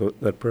pool for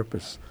that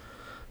purpose.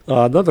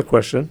 Another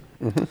question.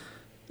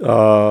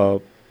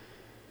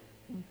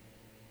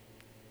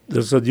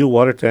 There's a new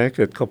water tank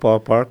at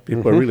Kapaa Park.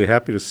 People are really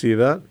happy to see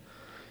that.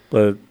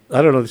 But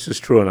I don't know if this is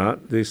true or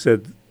not. They said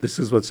this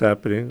is what's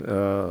happening.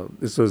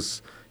 This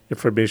was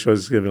information I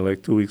was given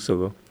like 2 weeks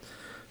ago.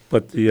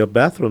 But the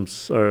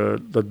bathrooms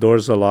the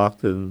doors are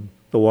locked and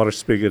the water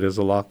spigot is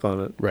a lock on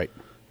it. Right.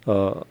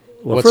 Well,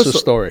 What's the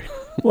story?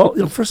 Well,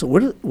 first of all,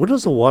 where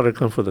does the water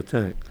come from the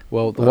tank?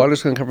 Well, the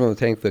water's going to come from the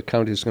tank. The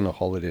county's going to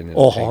haul it in. a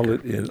Haul tanker.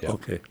 it in. Yeah.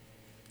 Okay.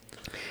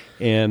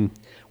 And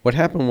what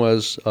happened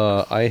was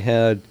I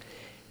had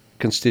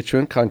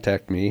constituent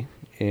contact me,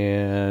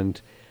 and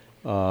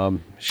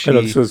she. I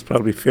know this was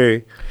probably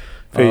Faye.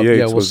 Faye Yates.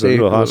 Yeah,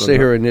 we'll say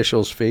her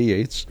initials, Faye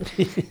Yates.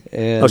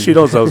 And Oh, she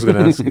knows I was going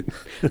to ask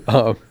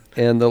you.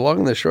 and the long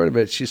and the short of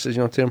it, she says,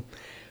 Tim,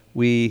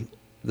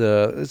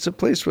 it's a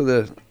place where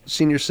the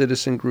senior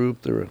citizen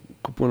group, the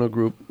Kupuna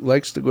group,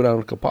 likes to go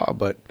down to Kapaa,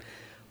 but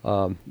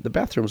the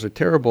bathrooms are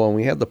terrible, and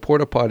we had the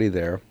porta potty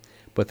there,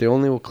 but they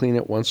only will clean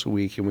it once a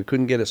week, and we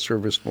couldn't get it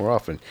serviced more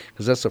often,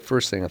 because that's the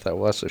first thing I thought,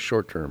 well, that's a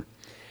short term.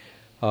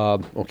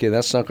 Okay,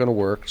 that's not going to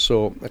work.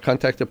 So I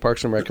contacted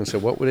Parks and Rec and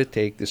said, what would it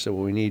take? They said,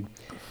 well, we need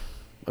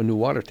a new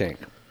water tank.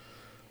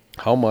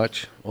 How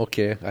much?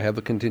 Okay, I have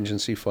the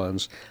contingency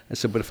funds. I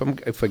said, but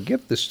if I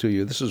give this to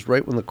you, this is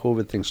right when the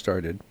COVID thing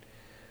started,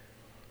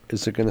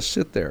 is it going to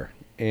sit there?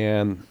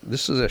 And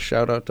this is a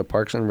shout out to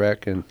Parks and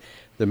Rec, and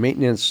the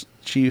maintenance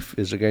chief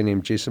is a guy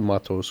named Jason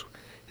Matos.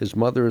 His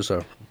mother is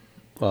a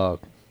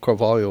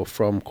Carvalho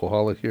from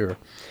Kohala here.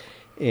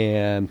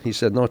 And he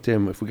said, no,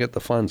 Tim, if we get the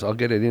funds, I'll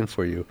get it in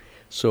for you.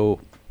 So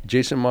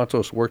Jason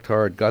Matos worked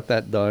hard, got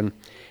that done,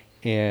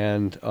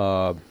 and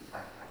I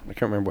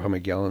can't remember how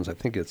many gallons. I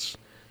think it's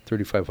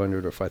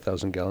 3,500 or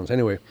 5,000 gallons.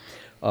 Anyway,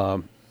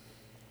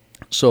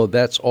 so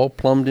that's all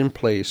plumbed in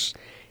place.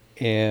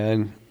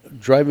 And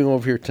driving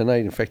over here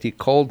tonight, in fact, he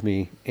called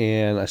me,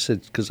 and I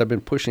said, because I've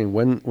been pushing,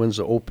 when's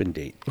the open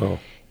date? Oh.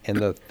 And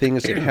the thing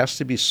is, it has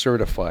to be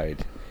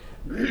certified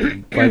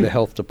by the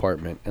health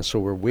department. And so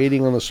we're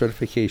waiting on the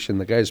certification.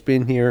 The guy's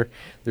been here.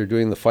 They're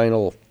doing the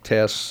final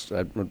tests.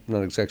 I'm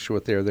not exactly sure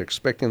what they are. They're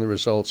expecting the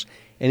results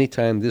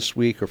anytime this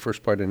week or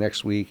first part of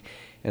next week.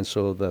 And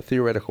so the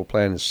theoretical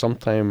plan is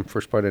sometime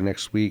first part of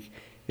next week,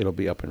 it'll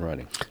be up and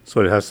running. So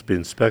it has to be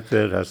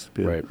inspected, it has to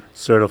be Right.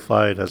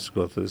 certified, it has to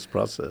go through this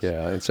process.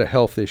 Yeah, it's a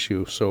health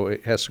issue, so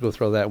it has to go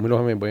through all that. And we don't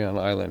have anybody on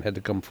the island. Had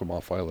to come from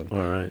off island All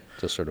right.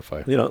 to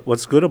certify.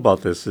 What's good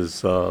about this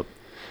is,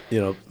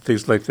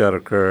 things like that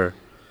occur,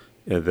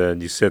 and then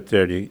you sit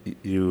there and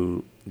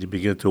you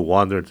begin to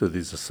wander into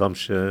these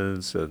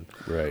assumptions and,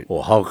 Right.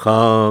 well, how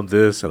come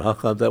this and how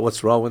come that?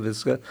 What's wrong with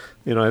this guy?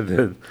 And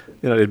then,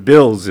 it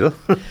builds.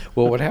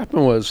 Well, what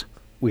happened was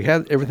we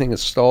had everything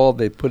installed.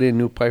 They put in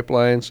new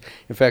pipelines.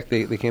 In fact,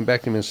 they came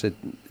back to me and said,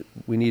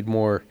 we need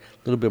a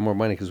little bit more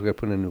money because we got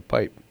to put in a new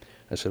pipe.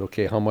 I said,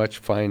 okay, how much?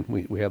 Fine.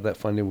 We have that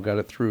funding. We got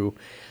it through.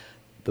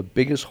 The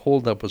biggest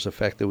holdup was the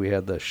fact that we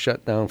had the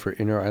shutdown for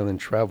inter-island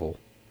travel.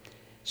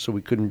 So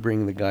we couldn't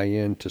bring the guy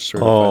in to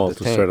certify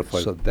the tank. Certify.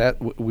 So that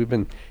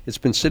it's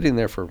been sitting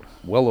there for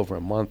well over a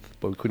month,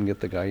 but we couldn't get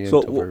the guy in.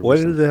 So till very why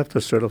recently. did they have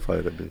to certify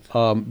it a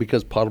bit?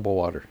 Because potable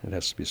water, it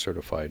has to be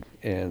certified.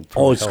 And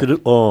from Oh, it's health.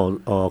 good. Oh,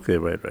 okay,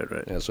 right.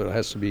 Yeah, so it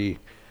has to be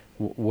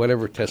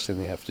whatever testing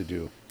they have to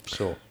do.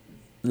 So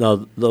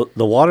Now,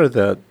 the water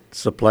that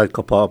supplied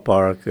Kapaa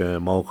Park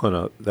and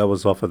Maukona, that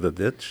was off of the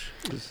ditch?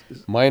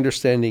 my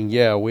understanding,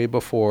 way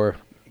before,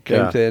 came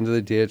Yeah. to the end of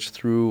the ditch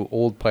through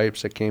old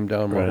pipes that came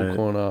down Right.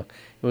 Mahokona.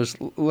 It was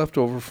left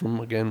over from,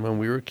 again, when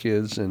we were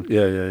kids. And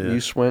Yeah. you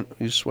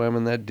swam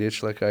in that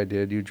ditch like I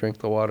did. You drank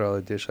the water out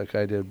of the ditch like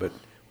I did, but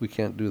we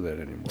can't do that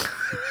anymore.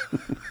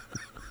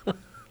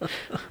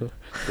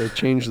 They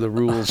changed the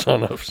rules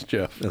on us,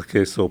 Jeff.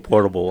 Okay, so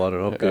portable water.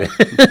 Okay.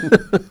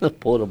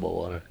 Portable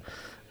water.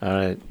 All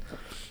right.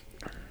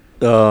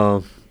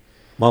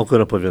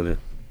 Maukona Pavilion.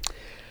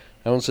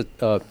 That one's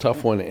a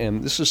tough one,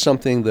 and this is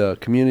something the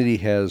community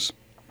has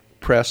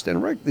pressed,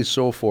 and rightly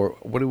so, for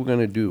what are we going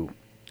to do?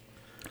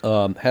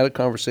 Had a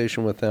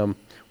conversation with them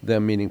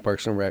meaning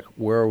Parks and Rec,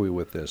 where are we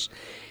with this?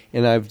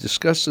 And I've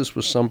discussed this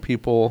with some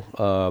people.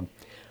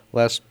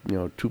 last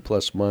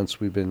 2+ months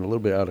we've been a little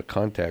bit out of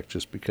contact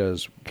just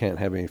because we can't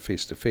have any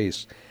face to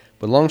face.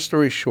 But long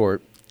story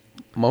short,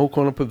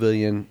 Mahukona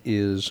Pavilion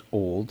is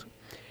old.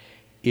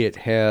 It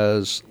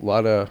has a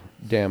lot of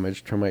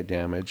damage, termite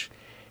damage.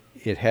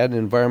 It had an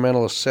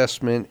environmental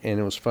assessment, and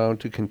it was found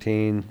to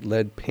contain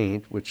lead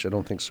paint, which I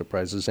don't think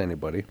surprises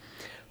anybody.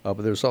 But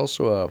there's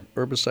also a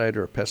herbicide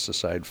or a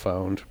pesticide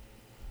found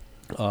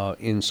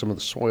in some of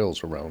the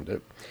soils around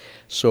it.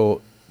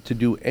 So to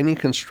do any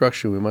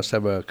construction, we must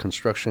have a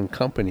construction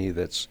company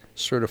that's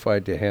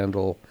certified to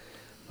handle,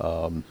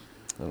 I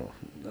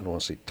don't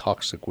want to say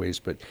toxic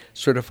waste, but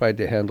certified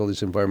to handle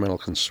these environmental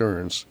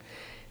concerns.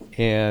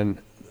 And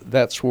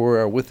that's where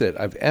we're with it.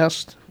 I've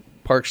asked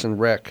Parks and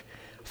Rec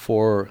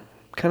for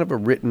kind of a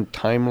written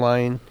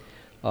timeline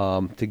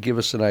to give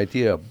us an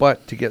idea.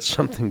 But to get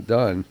something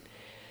done,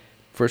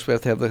 first we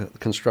have to have the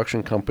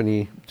construction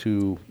company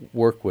to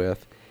work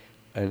with.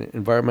 An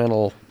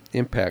environmental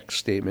impact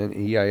statement,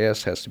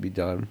 EIS, has to be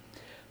done.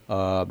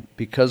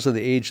 Because of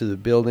the age of the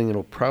building,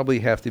 it'll probably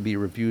have to be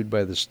reviewed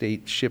by the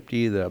state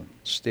SHPD, the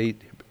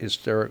State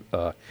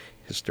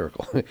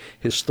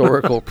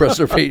Historical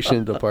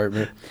Preservation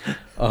Department.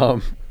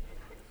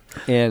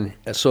 And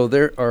so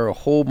there are a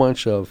whole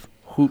bunch of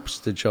hoops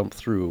to jump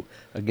through,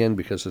 again,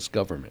 because it's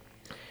government.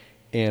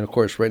 And, of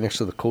course, right next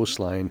to the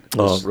coastline.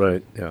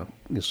 Right, yeah.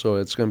 So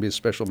it's going to be a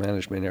special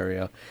management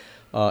area.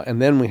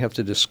 And then we have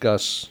to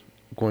discuss,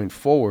 going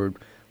forward,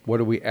 what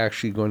are we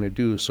actually going to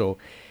do? So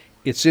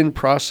it's in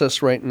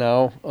process right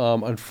now.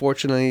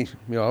 Unfortunately,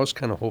 I was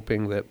kind of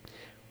hoping that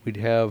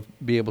we'd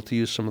be able to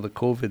use some of the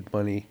COVID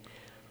money.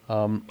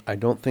 I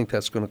don't think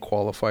that's going to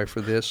qualify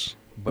for this,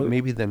 but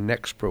maybe the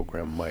next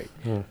program might.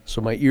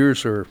 So my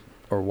ears are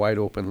wide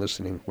open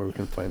listening where we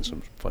can find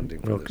some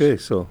funding for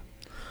this.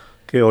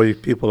 Okay, all you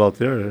people out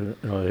there,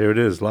 here it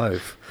is,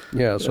 live.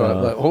 Yeah, so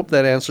I hope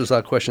that answers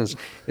our questions.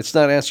 It's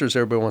not answers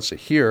everybody wants to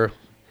hear,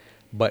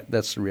 but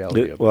that's the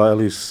reality of it. Well, at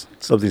least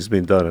something's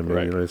been done. I mean,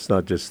 Right. it's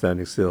not just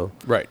standing still.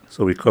 Right.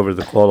 So we covered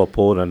the Koala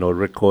Pole, and I know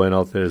Rick Cohen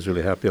out there is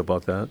really happy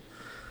about that.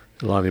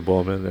 Lonnie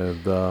Bowman,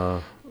 and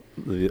the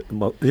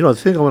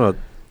thing I want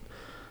to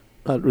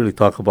not really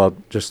talk about,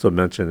 just to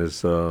mention,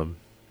 is a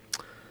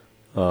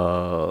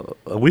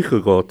week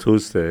ago,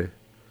 Tuesday,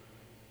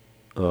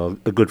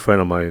 a good friend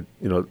of mine,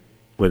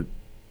 went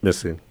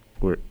missing.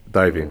 We're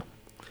diving.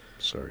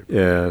 Sorry.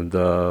 And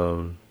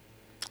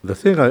the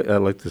thing I'd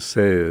like to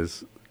say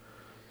is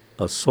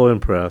I was so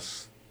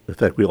impressed, in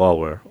fact, we all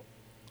were,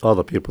 all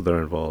the people that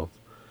are involved,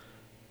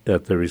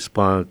 at the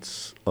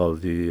response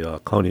of the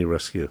county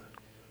rescue.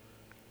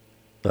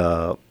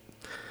 I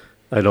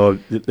know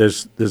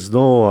there's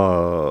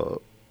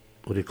no,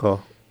 what do you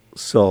call,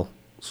 cell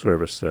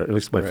service there. At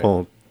least my Right.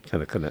 phone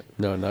kind of connect.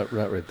 No, not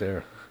right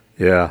there.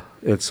 Yeah,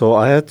 and so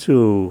I had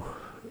to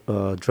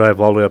drive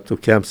all the way up to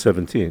Camp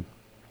 17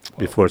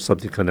 before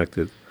something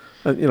connected.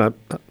 And,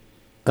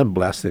 I'm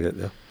blasting it,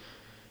 yeah.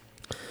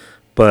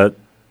 But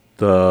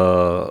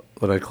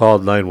when I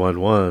called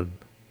 911,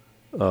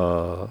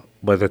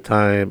 by the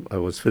time I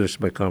was finished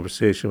my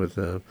conversation with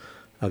them,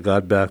 I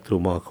got back to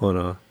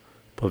Mahukona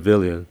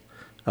Pavilion.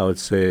 I would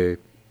say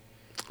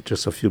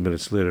just a few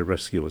minutes later,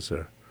 rescue was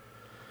there.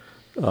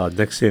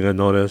 Next thing I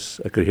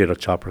noticed, I could hear the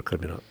chopper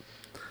coming up.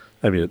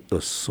 I mean, it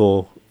was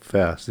so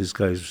fast. These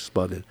guys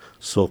responded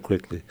so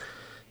quickly.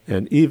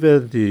 And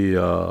even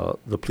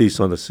the police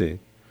on the scene,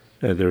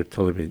 and they were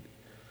telling me,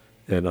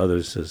 and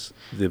others, says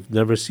they've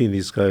never seen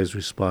these guys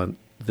respond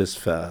this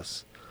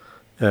fast.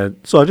 And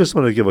so I just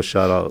want to give a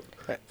shout out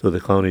to the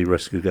county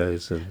rescue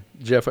guys. And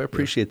Jeff, I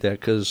appreciate that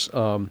because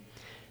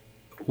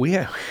we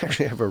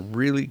actually have a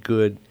really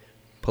good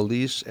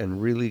police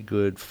and really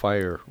good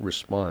fire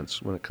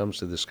response when it comes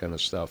to this kind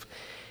of stuff.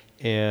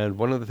 And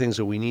one of the things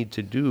that we need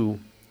to do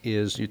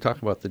is, you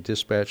talk about the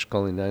dispatch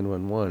calling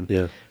 911.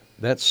 yeah,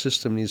 That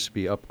system needs to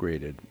be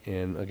upgraded.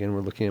 And again,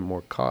 we're looking at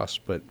more costs,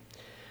 but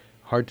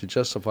hard to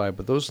justify.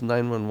 But those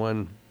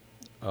 911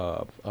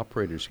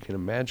 operators, you can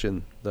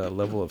imagine the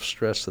level of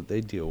stress that they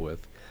deal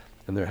with.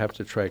 And they have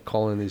to try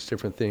calling these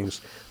different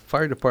things.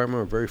 Fire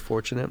department are very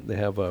fortunate. They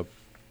have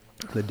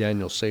the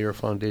Daniel Sayer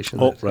Foundation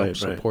that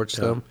supports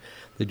yeah. them.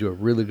 They do a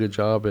really good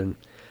job, and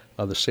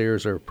the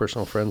Sayers are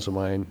personal friends of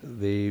mine.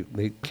 They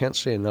can't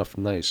say enough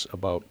nice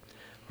about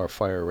our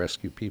fire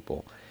rescue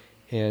people.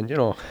 And,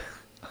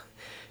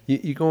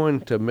 you go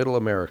into middle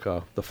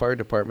America, the fire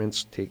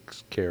departments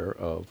takes care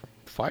of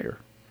fire.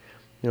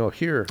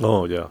 Here,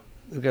 oh, yeah.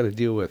 we've got to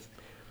deal with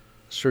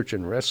search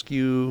and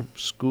rescue,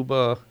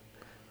 scuba,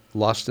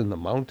 lost in the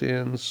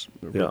mountains,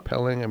 Yeah.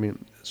 rappelling. I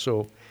mean,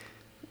 so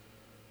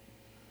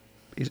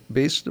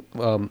based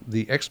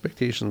the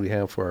expectation we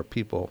have for our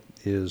people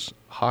is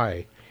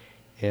high,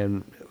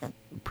 and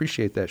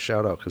appreciate that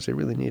shout out because they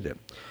really need it.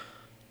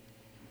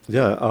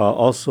 Yeah,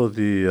 also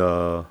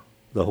the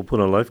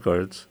Hopuna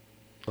lifeguards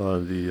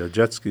on the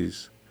jet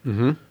skis,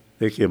 Mm-hmm.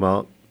 they came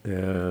out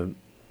and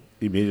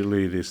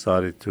immediately they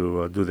started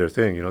to do their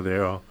thing.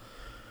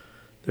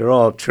 They're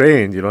all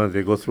trained.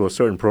 They go through a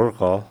certain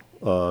protocol,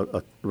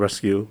 a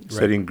rescue,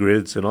 setting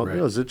grids and all. Right,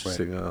 It was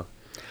interesting.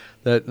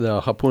 That the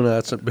Hapuna,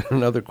 that's been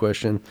another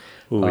question.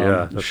 Oh,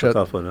 yeah, that's a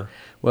tough one, huh?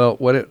 Well,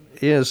 what it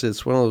is,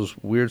 it's one of those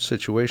weird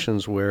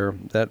situations where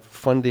that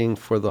funding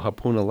for the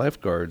Hapuna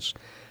lifeguards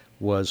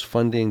was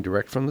funding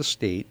direct from the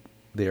state.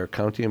 They are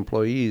county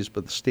employees,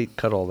 but the state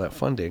cut all that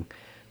funding.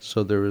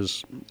 So there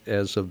is,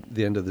 as of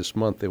the end of this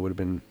month, they would have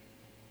been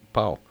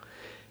POW.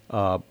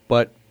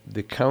 But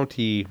the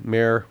county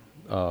mayor,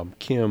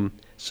 Kim,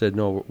 said,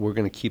 no, we're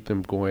going to keep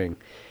them going.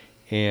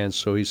 And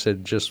so he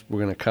said, we're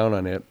going to count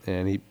on it.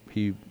 And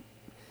he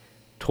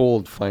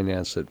told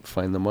finance that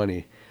find the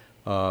money.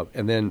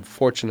 And then,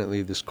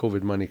 fortunately, this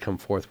COVID money come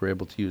forth. We're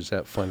able to use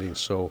that funding.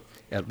 So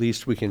at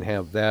least we can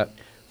have that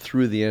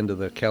through the end of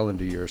the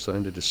calendar year. So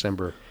end of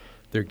December,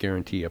 their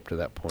guarantee up to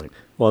that point.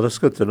 Well, that's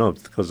good to know,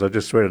 because I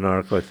just read an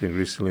article, I think,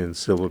 recently in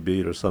Silver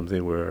Beat or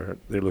something, where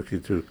they're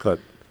looking to cut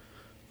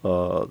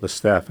the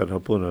staff at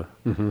Hapuna.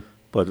 Mm-hmm.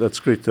 But that's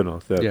great to know.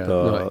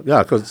 That,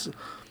 Yeah, because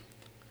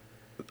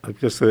I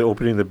guess they're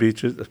opening the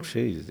beaches.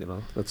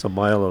 Jeez, that's a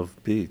mile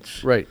of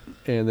beach. Right.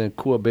 And then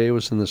Kua Bay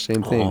was in the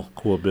same thing. Oh,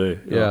 Kua Bay.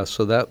 Yeah,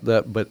 so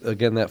but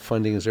again, that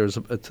funding is there's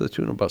to the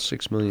tune of about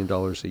 $6 million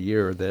a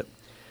year that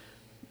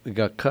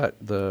got cut.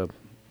 The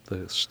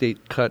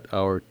state cut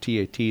our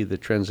TAT, the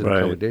Transit Right.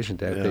 Accommodation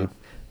Tax. Yeah.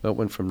 That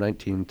went from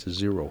 19 to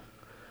 0.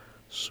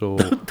 So,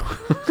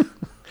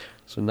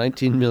 so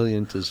 19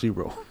 million to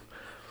 0.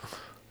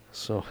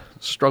 So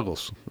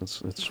struggles.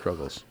 It's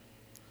struggles.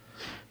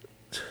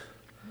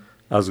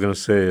 I was going to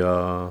say,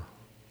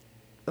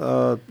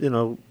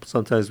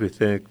 sometimes we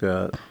think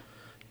that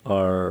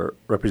our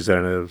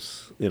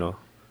representatives,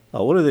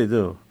 what do they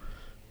do?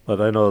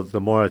 But I know the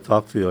more I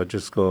talk to you, I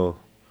just go,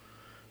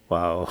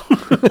 wow.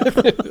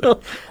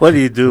 What do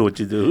you do? What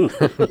you do?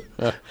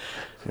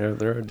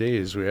 There are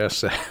days we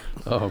ask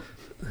that.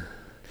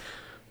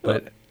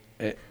 But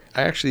I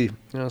actually,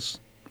 it's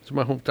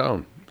my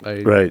hometown.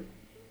 Right.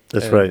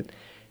 That's right.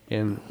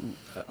 And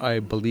I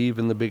believe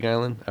in the Big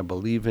Island. I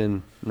believe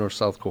in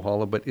North-South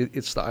Kohala, but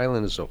it's the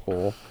island as a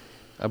whole.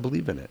 I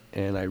believe in it.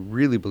 And I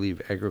really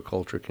believe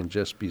agriculture can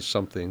just be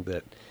something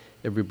that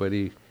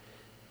everybody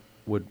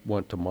would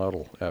want to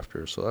model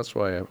after. So that's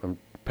why I'm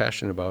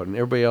passionate about it. And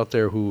everybody out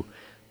there who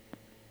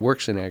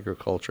works in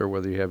agriculture,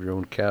 whether you have your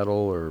own cattle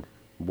or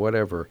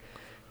whatever,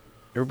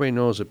 everybody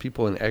knows that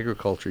people in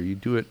agriculture, you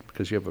do it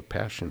because you have a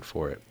passion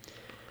for it.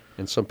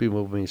 And some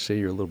people may say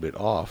you're a little bit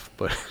off,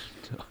 but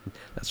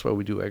that's why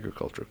we do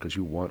agriculture, because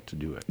you want to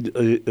do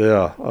it.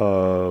 Yeah.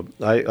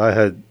 I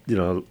had,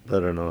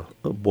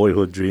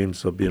 boyhood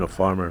dreams of being a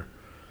farmer.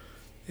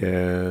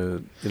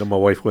 And, my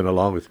wife went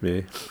along with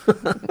me.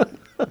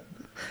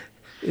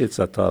 It's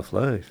a tough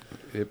life.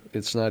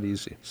 It's not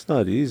easy. It's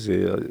not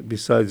easy.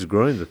 Besides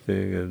growing the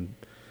thing and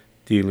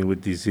dealing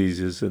with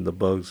diseases and the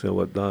bugs and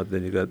whatnot,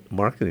 then you got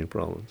marketing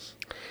problems.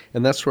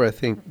 And that's where I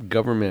think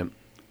government,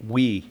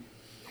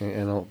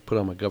 and I'll put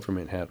on my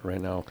government hat right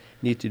now,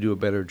 need to do a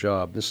better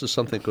job. This is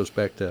something that goes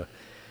back to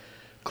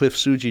Cliff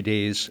Suji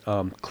days.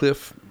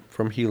 Cliff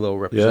from Hilo,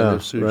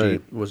 Representative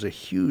Suji, was a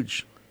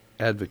huge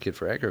advocate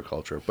for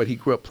agriculture, but he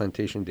grew up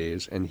plantation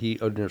days, and he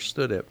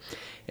understood it.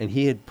 And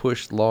he had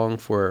pushed long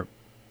for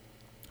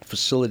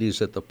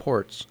facilities at the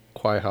ports,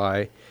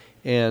 Kawaihae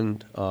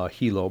and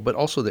Hilo, but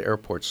also the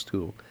airports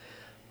too,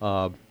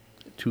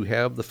 to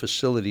have the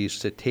facilities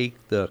to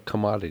take the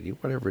commodity,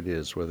 whatever it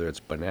is, whether it's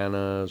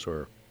bananas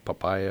or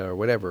papaya or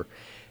whatever,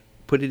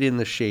 put it in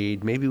the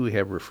shade. Maybe we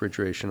have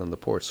refrigeration on the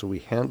port, so we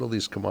handle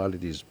these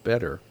commodities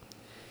better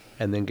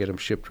and then get them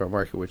shipped to our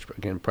market, which,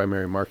 again,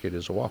 primary market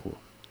is Oahu.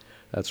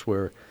 That's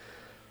where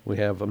we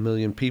have 1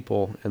 million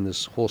people, and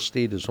this whole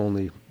state is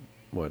only,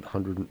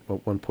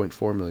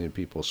 1.4 million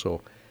people.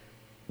 So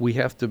we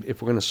have to,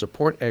 if we're going to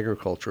support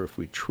agriculture, if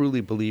we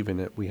truly believe in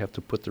it, we have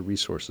to put the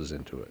resources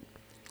into it.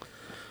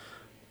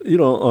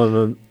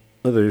 On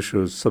another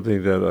issue,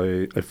 something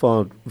that I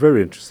found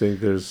very interesting,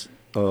 there's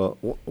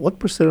what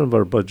percent of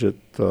our budget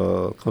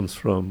comes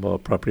from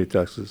property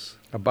taxes?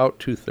 About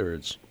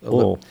 2/3.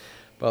 Oh.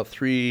 About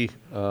three,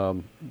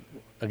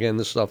 again,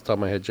 this is off the top of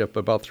my head, Jeff,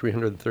 but about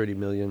 330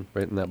 million,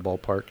 right in that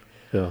ballpark.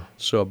 Yeah.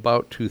 So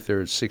about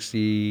 2/3,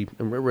 60,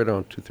 and we're right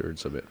on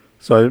 2/3 of it.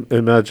 So I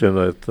imagine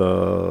that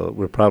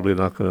we're probably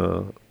not going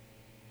to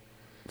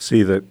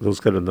see those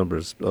kind of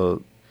numbers.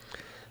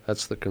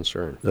 That's the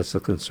concern. That's the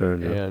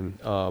concern, yeah.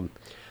 And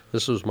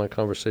this was my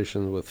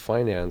conversation with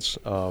finance.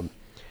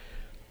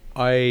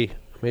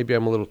 Maybe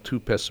I'm a little too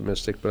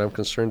pessimistic, but I'm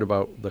concerned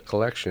about the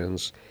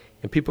collections.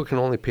 And people can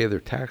only pay their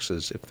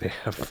taxes if they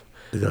have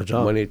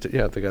money.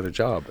 If they got a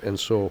job. And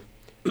so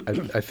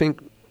I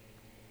think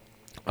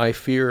I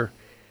fear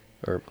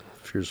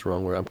is the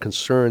wrong word. I'm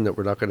concerned that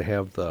we're not going to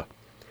have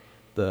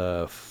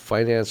the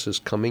finances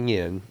coming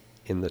in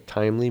the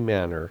timely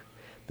manner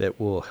that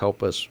will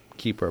help us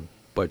keep our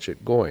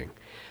budget going.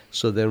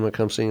 So then when it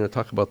comes to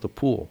talk about the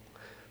pool,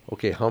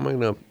 okay, how am I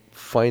going to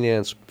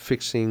finance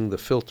fixing the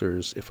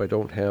filters if I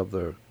don't have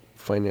the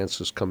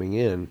finances coming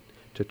in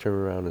to turn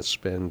around and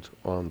spend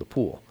on the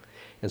pool?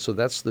 And so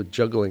that's the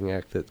juggling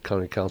act that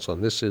County Council,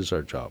 and this is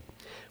our job.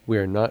 We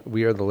are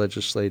the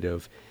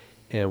legislative,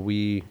 and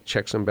we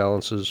checks and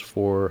balances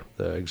for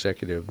the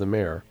executive, the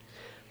mayor.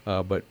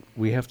 But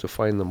we have to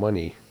find the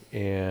money,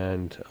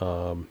 and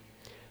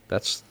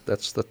that's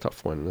the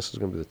tough one. This is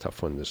going to be the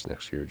tough one this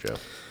next year,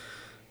 Jeff.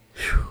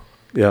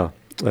 Yeah,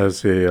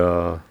 as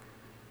a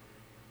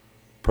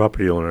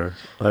property owner,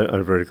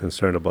 I'm very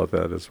concerned about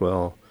that as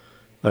well.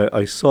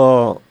 I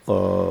saw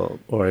or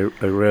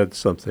I read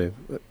something,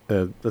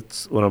 and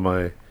that's one of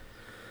my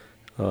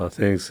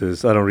things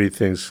is I don't read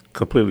things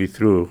completely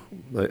through.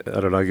 I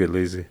don't know, I get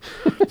lazy.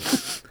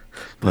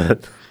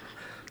 But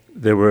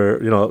there were,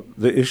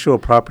 the issue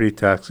of property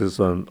taxes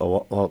on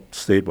all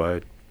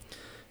statewide.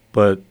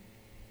 But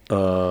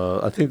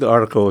I think the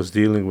article was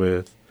dealing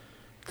with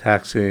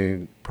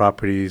taxing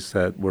properties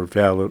that were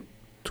valued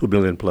 $2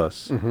 million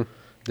plus. Mm-hmm.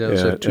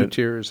 That's a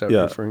two-tier, is that what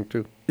you're referring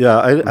to? Yeah,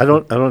 I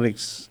don't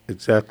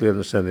exactly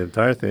understand the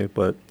entire thing,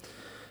 but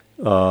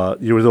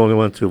you were the only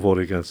one to vote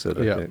against it,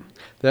 I think.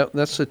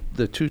 That's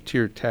the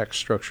two-tier tax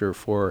structure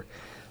for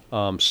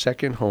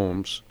second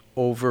homes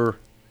over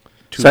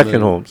 $2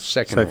 million.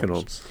 Second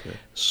homes. Yeah.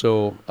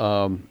 So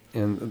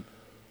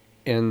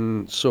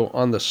and so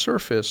on the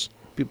surface,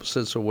 people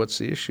said, so what's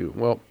the issue?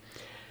 Well,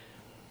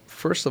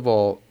 first of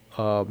all,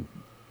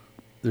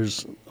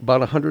 there's about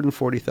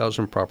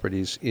 140,000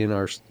 properties in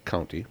our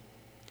county.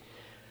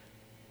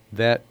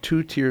 That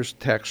two-tier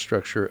tax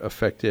structure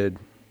affected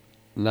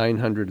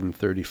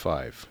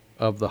 935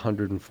 of the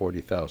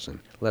 140,000,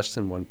 less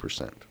than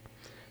 1%,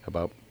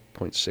 about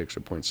 0.6 or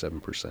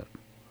 0.7%.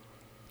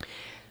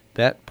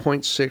 That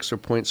 0.6 or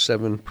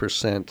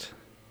 0.7%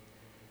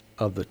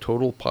 of the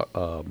total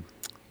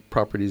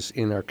properties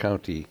in our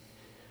county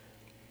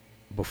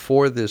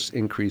before this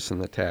increase in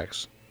the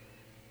tax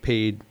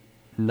paid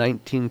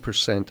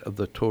 19% of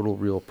the total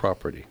real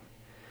property.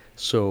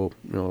 So,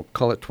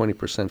 call it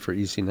 20% for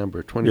easy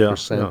number.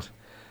 20%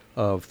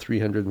 of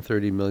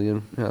 $330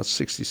 million,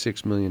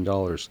 $66 million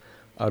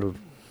out of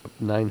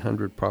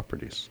 900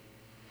 properties.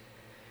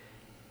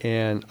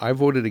 And I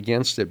voted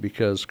against it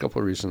because a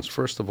couple of reasons.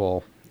 First of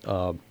all,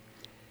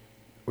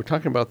 we're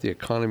talking about the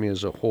economy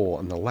as a whole,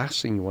 and the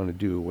last thing you want to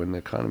do when the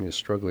economy is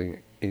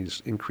struggling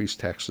is increase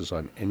taxes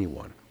on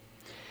anyone.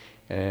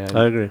 And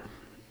I agree.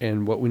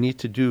 And what we need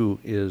to do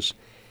is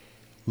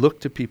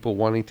look to people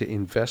wanting to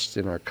invest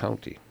in our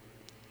county.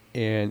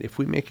 And if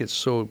we make it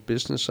so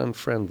business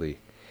unfriendly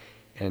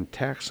and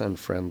tax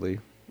unfriendly,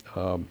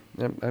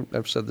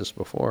 I've said this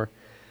before,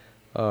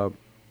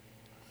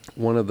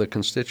 one of the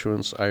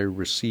constituents I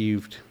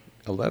received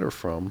a letter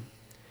from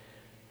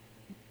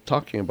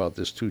talking about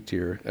this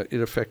two-tier,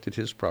 it affected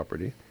his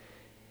property.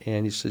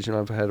 And he says,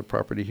 I've had a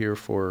property here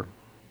for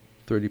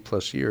 30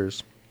 plus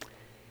years.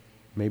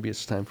 Maybe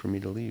it's time for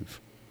me to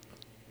leave.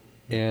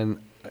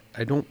 And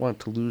I don't want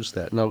to lose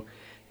that. Now,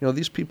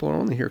 these people are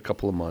only here a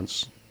couple of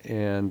months,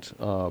 and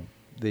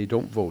they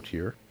don't vote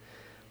here.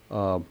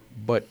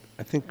 But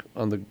I think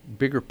on the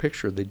bigger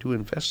picture, they do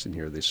invest in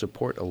here. They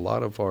support a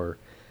lot of our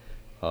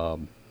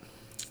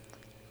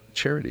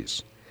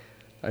charities.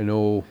 I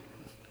know,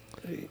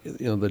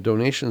 the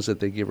donations that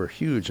they give are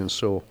huge, and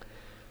so,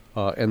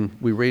 and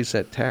we raise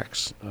that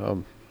tax.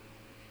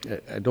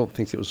 I don't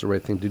think it was the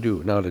right thing to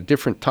do. Now, at a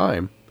different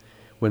time,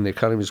 when the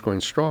economy is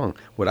going strong,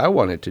 what I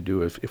wanted to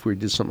do, if we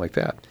did something like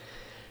that,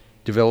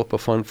 develop a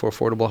fund for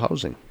affordable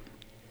housing.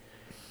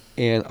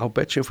 And I'll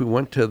bet you if we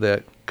went to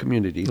that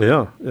community,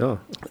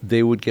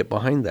 they would get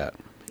behind that.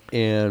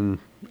 And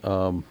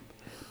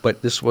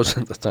but this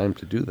wasn't the time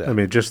to do that. I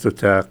mean, just the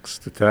tax.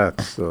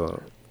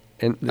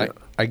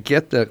 I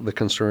get the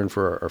concern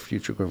for our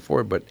future going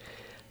forward, but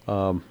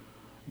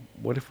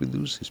what if we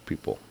lose these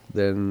people?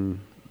 Then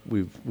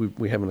we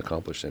haven't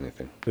accomplished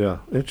anything. Yeah,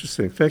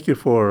 interesting. Thank you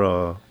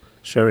for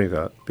sharing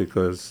that,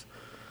 because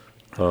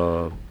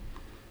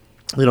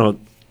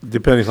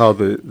depending how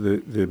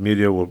the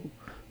media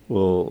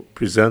will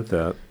present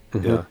that.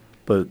 Mm-hmm.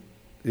 But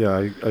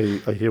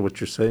I hear what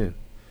you're saying.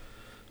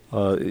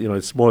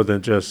 It's more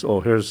than just,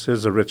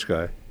 here's a rich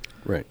guy,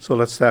 right? So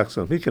let's tax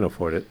him. He can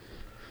afford it.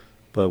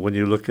 But when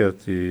you look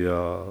at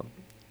the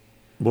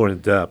more in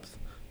depth,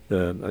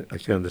 then I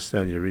can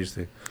understand your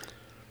reasoning.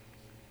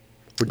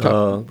 We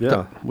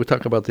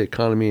talk about the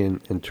economy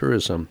and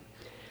tourism.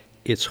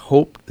 It's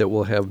hoped that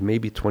we'll have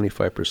maybe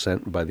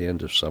 25% by the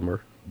end of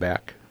summer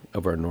back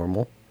of our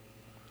normal.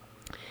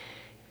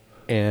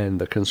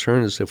 And the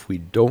concern is if we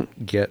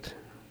don't get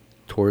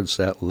towards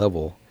that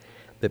level,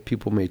 that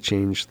people may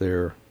change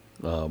their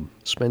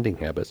spending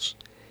habits,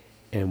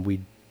 and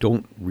we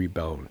don't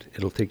rebound.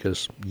 It'll take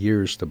us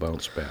years to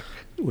bounce back.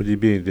 What do you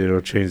mean they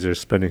don't change their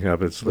spending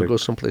habits? They'll go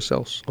someplace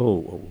else.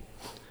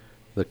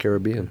 The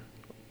Caribbean.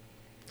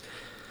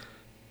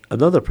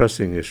 Another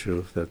pressing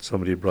issue that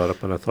somebody brought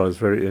up, and I thought was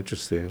very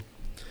interesting,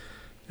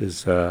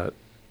 is that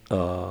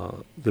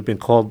they've been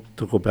called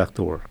to go back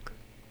to work.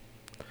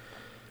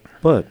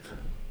 But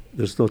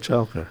there's no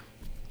childcare.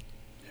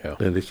 Yeah.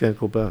 And they can't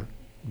go back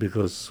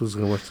because who's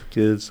going to watch the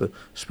kids,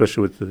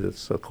 especially with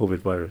this COVID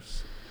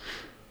virus?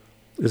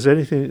 Is there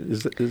anything,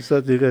 is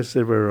that you guys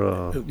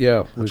ever...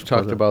 yeah, we've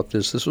talked about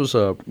this. There's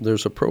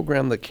a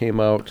program that came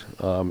out.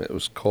 It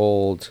was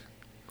called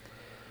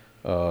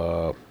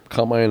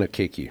Kamayana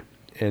Keiki.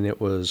 And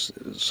it was,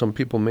 some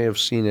people may have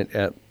seen it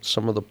at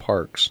some of the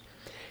parks.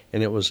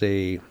 And it was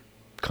a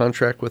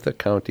contract with a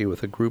county,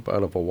 with a group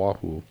out of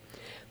Oahu,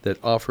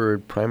 that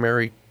offered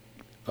primary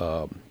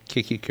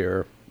keiki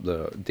care,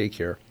 the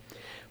daycare,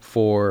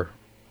 for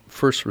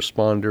first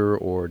responder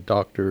or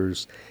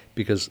doctors,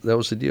 because that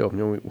was the deal. You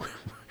know, we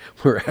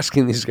were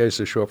asking these guys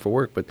to show up for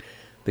work, but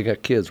they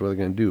got kids. What are they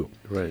going to do?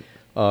 Right.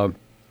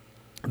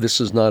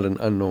 This is not an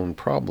unknown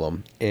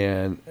problem.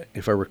 And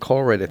if I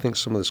recall right, I think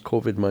some of this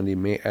COVID money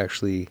may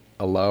actually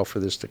allow for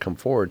this to come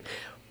forward.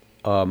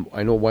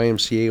 I know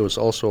YMCA was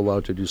also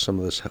allowed to do some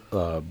of this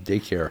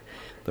daycare.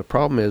 The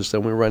problem is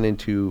that we run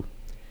into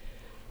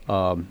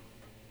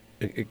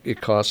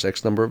it costs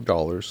X number of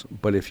dollars,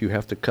 but if you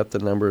have to cut the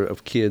number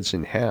of kids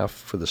in half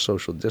for the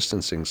social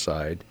distancing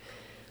side,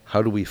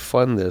 how do we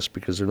fund this?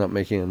 Because they're not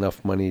making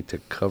enough money to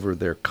cover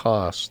their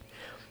costs.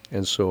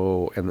 And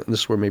so, and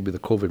this is where maybe the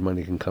COVID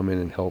money can come in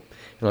and help.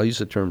 And I'll use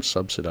the term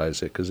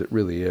subsidize it, because it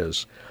really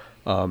is.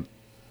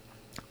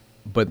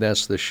 But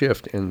that's the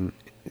shift. And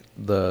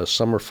the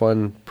summer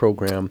fun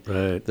program,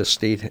 Right. the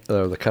state,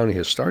 the county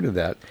has started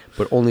that,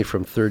 but only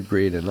from third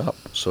grade and up.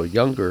 So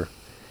younger,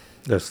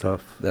 That's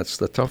tough. that's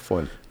the tough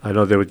one. I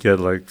know they would get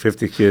like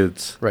 50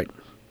 kids. Right.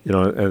 You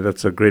know, and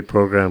that's a great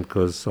program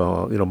because,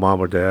 you know, mom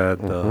or dad,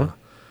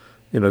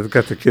 you know, they've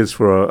got the kids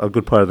for a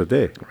good part of the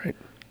day. Right.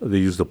 They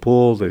use the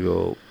pool, they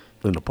go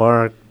in the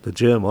park, the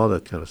gym, all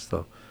that kind of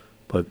stuff.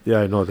 But,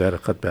 yeah, I know they had to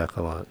cut back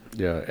a lot.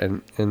 Yeah,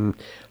 and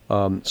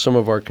some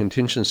of our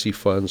contingency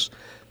funds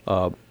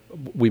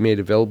we made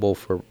available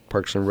for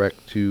Parks and Rec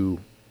to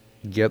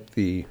get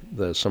the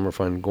summer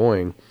fund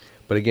going.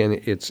 But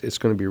again, it's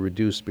going to be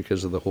reduced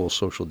because of the whole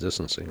social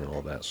distancing and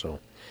all that. So,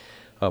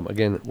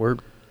 again, it's going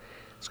to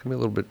be a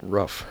little bit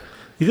rough.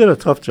 You got a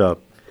tough job.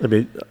 I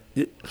mean,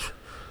 you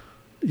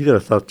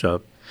got a tough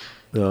job.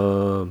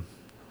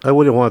 I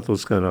wouldn't want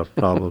those kind of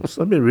problems.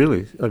 I mean,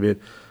 really. I mean,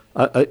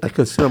 I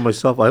consider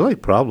myself, I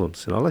like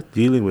problems. You know, I like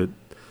dealing with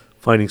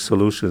finding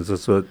solutions.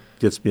 That's what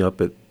gets me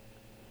up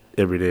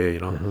every day, you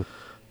know. Mm-hmm.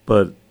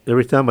 But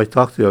every time I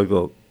talk to you, I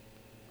go,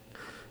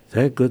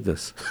 thank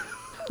goodness.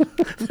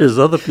 There's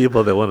other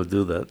people that want to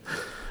do that,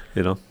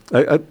 you know.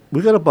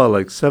 We got about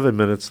like 7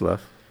 minutes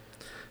left.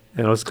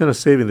 And I was kind of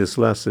saving this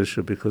last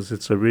issue because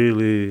it's a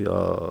really,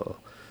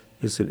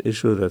 it's an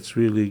issue that's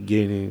really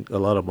gaining a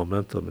lot of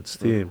momentum and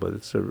steam,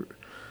 but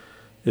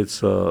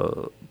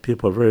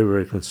people are very,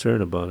 very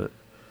concerned about it.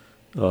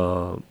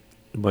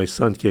 My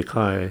son,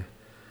 Kekai,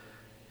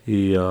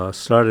 he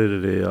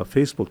started a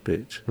Facebook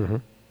page. Mm-hmm.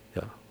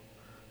 Yeah.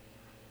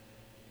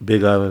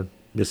 Big Island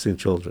Missing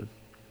Children.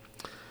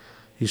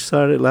 He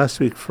started last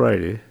week,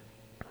 Friday,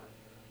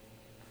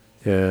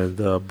 and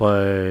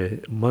by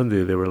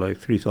Monday there were like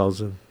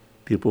 3,000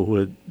 people who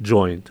had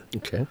joined.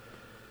 Okay.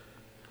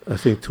 I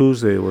think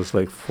Tuesday was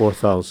like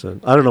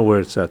 4,000. I don't know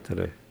where it's at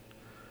today.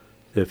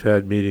 They've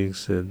had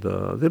meetings, and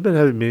they've been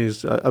having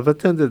meetings. I've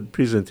attended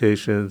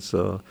presentations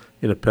in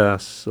the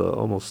past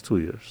almost 2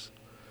 years.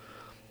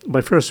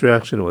 My first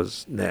reaction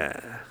was, nah,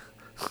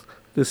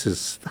 this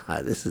is,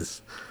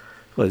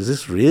 what, is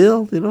this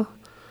real, you know?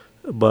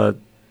 But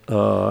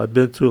I've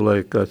been to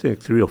like, I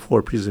think 3 or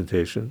 4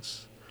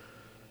 presentations.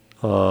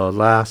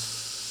 Last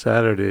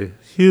Saturday,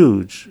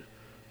 huge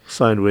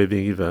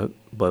sign-waving event,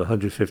 about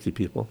 150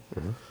 people.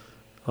 Mm-hmm.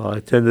 I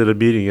attended a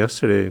meeting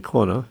yesterday in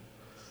Kona.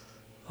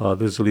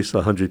 There's at least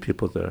 100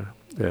 people there.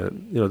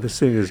 And, you know, this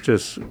thing is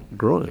just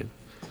growing.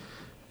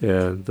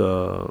 And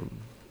I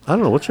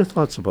don't know, what's your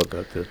thoughts about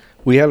that, dude?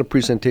 We had a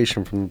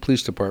presentation from the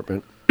police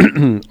department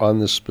on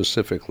this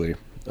specifically.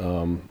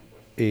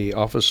 A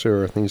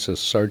officer, I think it's a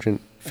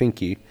Sergeant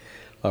Finke,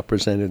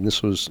 presented, and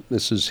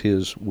this is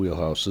his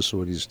wheelhouse. This is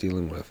what he's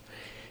dealing with.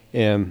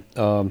 And,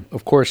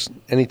 of course,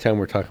 anytime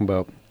we're talking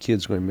about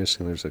kids going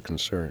missing, there's a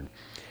concern.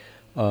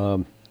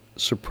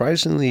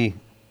 Surprisingly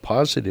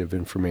positive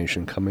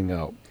information coming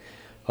out.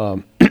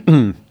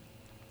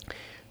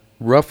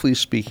 Roughly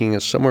speaking,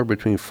 it's somewhere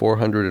between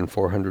 400 and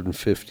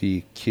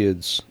 450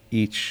 kids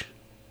each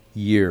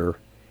year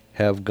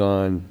have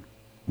gone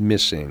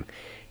missing.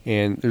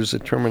 And there's a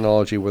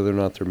terminology whether or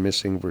not they're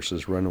missing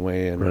versus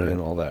runaway and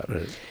all that.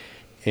 Right.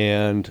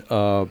 And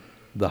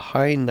the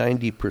high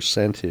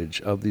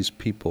 90% of these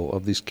people,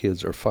 of these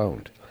kids, are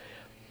found.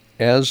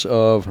 As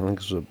of, I think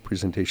it was a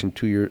presentation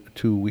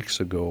 2 weeks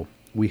ago,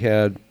 we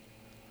had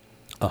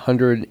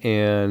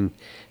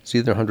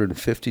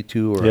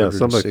 152 or 162. Yeah,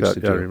 something like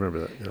that. Yeah, I remember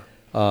that. Yeah.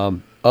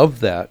 Of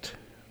that,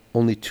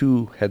 only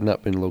 2 had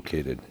not been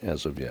located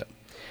as of yet.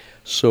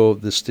 So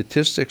the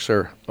statistics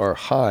are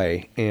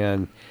high,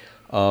 and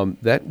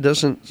that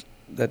doesn't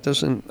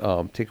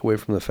take away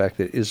from the fact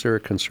that is there a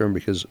concern,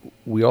 because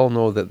we all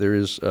know that there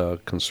is a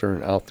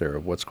concern out there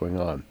of what's going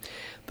on.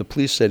 The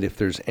police said if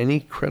there's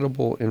any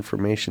credible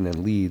information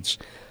and leads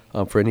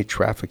for any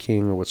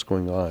trafficking or what's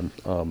going on,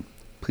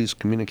 please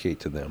communicate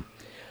to them.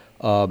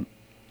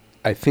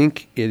 I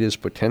think it is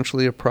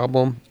potentially a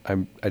problem.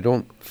 I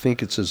don't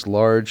think it's as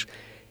large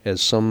as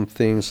some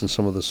things and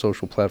some of the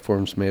social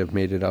platforms may have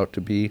made it out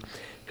to be,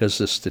 because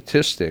the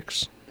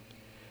statistics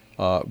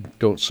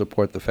don't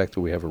support the fact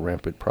that we have a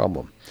rampant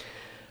problem.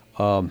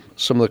 Some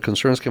of the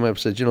concerns came up and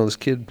said, this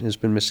kid has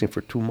been missing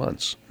for 2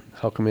 months.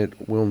 How come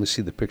we only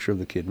see the picture of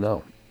the kid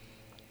now?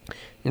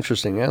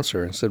 Interesting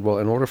answer. And said, well,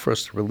 in order for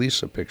us to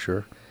release a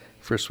picture,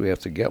 first we have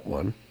to get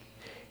one.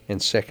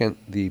 And second,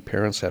 the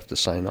parents have to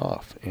sign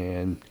off.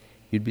 And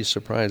you'd be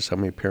surprised how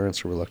many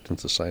parents are reluctant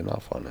to sign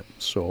off on it.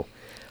 So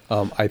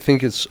I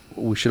think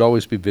we should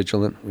always be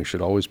vigilant. We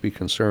should always be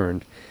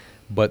concerned.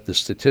 But the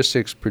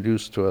statistics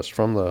produced to us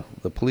from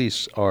the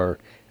police are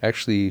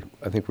actually,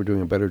 I think we're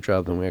doing a better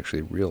job than we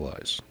actually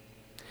realize.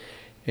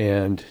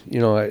 And,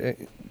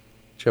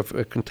 Jeff,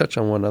 I can touch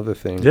on one other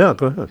thing. Yeah,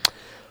 go ahead.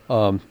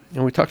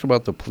 And we talked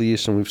about the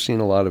police, and we've seen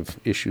a lot of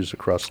issues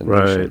across the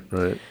nation.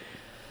 Right.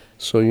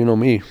 So,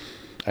 me,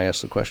 I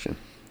asked the question.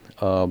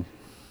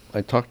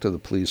 I talked to the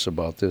police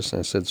about this, and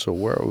I said, so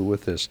where are we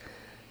with this?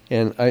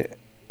 And I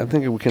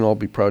think we can all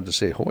be proud to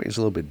say Hawaii is a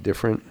little bit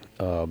different.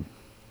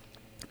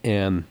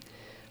 And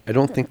I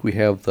don't think we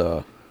have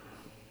the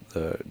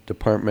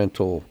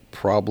departmental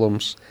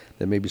problems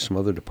that maybe some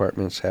other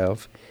departments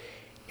have.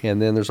 And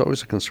then there's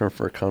always a concern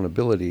for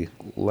accountability.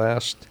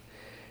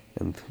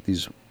 And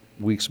these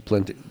weeks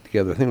blend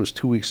together, I think it was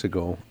 2 weeks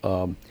ago,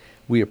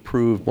 we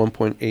approved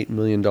 $1.8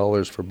 million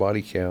for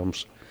body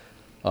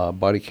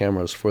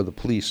cameras for the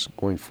police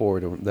going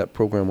forward. And that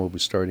program will be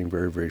starting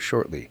very, very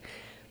shortly.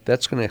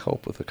 That's going to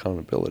help with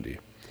accountability.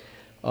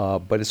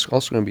 But it's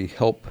also going to be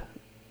help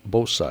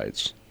both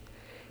sides.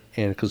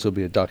 And because there'll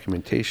be a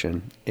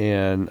documentation.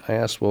 And I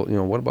asked, well,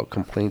 what about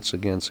complaints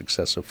against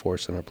excessive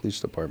force in our police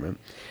department?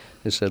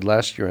 They said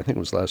last year,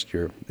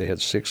 they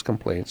had 6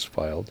 complaints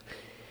filed.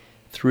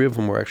 3 of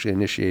them were actually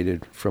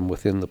initiated from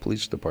within the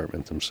police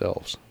department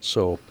themselves.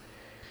 So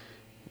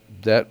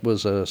that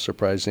was a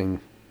surprising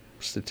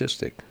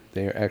statistic.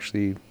 They are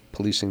actually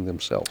policing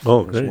themselves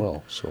as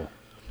well. So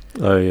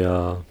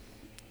I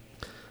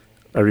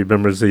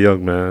remember as a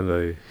young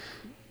man,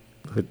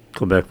 I'd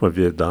come back from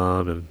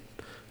Vietnam and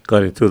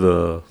got into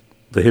the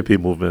hippie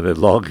movement and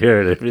long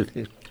hair and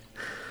everything.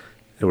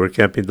 And we're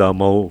camping down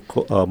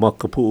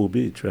Makapu'u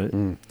Beach, right?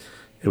 And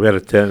we had a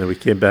tent, and we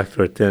came back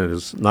to our tent, and it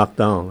was knocked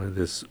down, and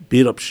this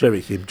beat-up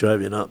Chevy came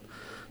driving up.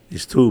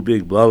 These 2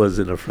 big blalas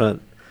in the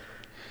front.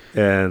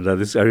 And I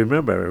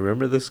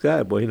remember this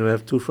guy, boy, he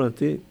have 2 front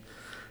teeth.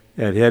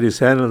 And he had his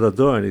hand on the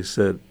door, and he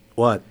said,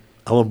 what?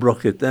 I won't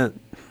broke your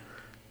tent.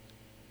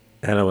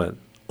 And I went,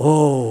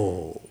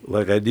 oh,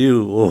 like I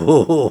knew.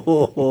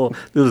 Oh,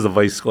 this was the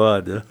Vice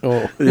Squad. Yeah,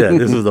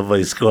 this was the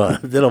Vice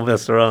Squad. They don't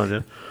mess around,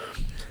 yeah.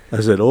 I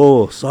said,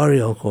 oh,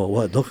 sorry, Uncle.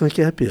 What? Don't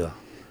cap you.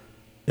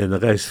 And the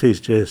guy's face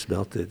just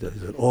melted. He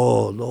said,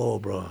 oh, no,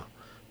 bro.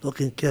 Don't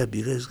cap.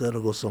 You guys got to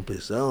go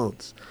someplace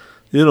else.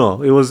 It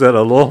was that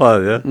aloha,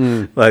 yeah?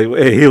 Like,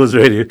 hey, he was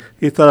ready.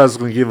 He thought I was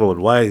going to give him a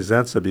wise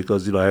answer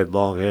because, I had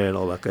long hair and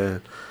all that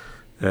kind.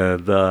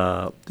 And,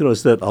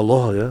 it's that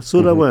aloha, yeah?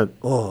 So I went,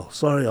 oh,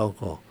 sorry,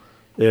 Uncle.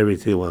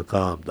 Everything went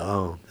calm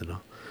down,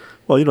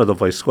 Well, the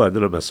Vice Squad,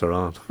 they don't mess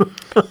around.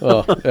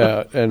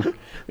 Yeah, and,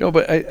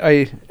 but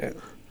I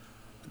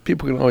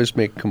people can always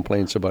make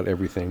complaints about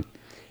everything.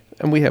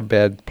 And we have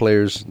bad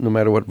players no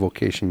matter what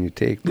vocation you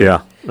take. But,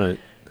 yeah,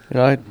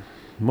 right.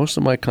 Most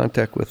of my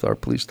contact with our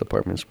police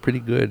department is pretty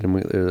good.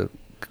 And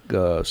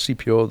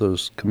CPO,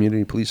 those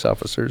community police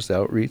officers, the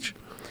outreach.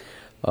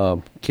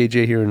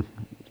 KJ here in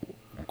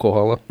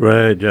Kohala.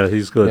 Right, yeah,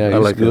 he's good. Yeah, I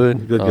like good.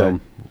 Him. Good guy.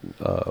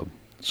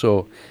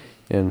 So,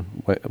 in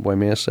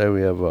Waimea,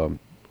 we have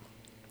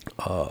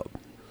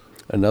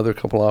another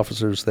couple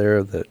officers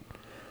there that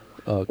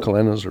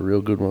Kalena's a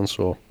real good one.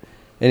 So,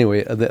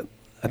 anyway,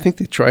 I think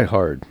they try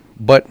hard.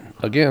 But,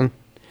 again,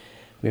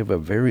 we have a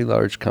very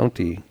large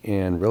county,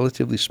 and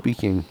relatively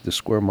speaking, the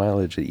square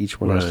mileage that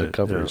each one has to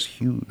cover is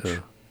huge. Yeah.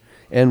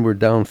 And we're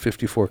down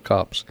 54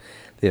 cops.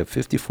 They have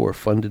 54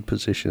 funded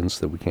positions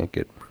that we can't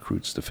get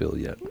recruits to fill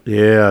yet.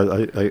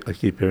 Yeah, I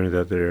keep hearing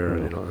that they're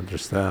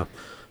understaffed.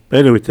 But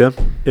anyway, Tim,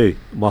 hey,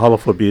 mahalo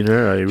for being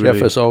here.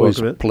 Jeff, as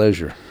always,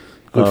 pleasure.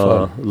 Good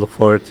fun. Look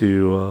forward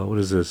to, what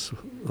is this,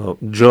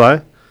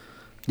 July?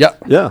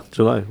 Yeah,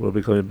 July. We'll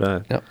be coming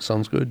back. Yeah,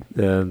 sounds good.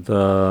 And,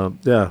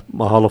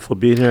 mahalo for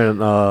being here. And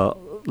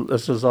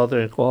listeners out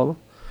there in Kohala.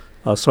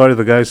 Sorry to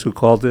the guys who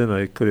called in.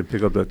 I couldn't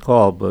pick up that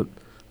call, but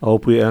I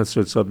hope we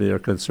answered some of your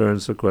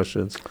concerns or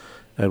questions.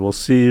 And we'll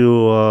see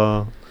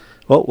you,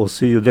 we'll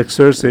see you next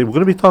Thursday. We're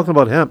going to be talking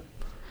about hemp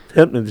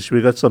industry.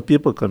 We got some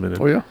people coming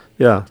in. Oh, yeah?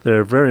 Yeah,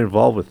 they're very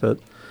involved with it.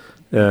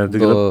 And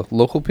the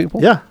local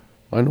people? Yeah.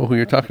 I know who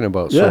you're talking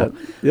about. Yeah,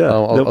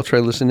 so I'll try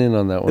to listen in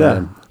on that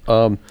one.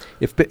 Yeah.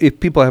 If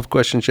people have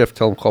questions, Jeff,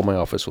 tell them call my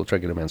office. We'll try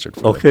to get them answered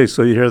for Okay,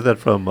 so you hear that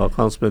from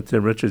Councilman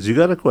Tim Richards. You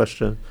got a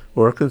question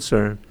or a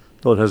concern,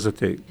 don't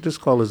hesitate. Just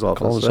call his office.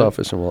 Call his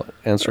office and we'll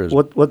answer his.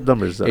 What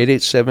number is that?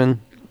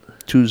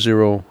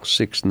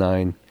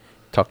 887-2069.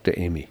 Talk to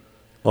Amy.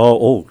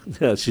 Oh,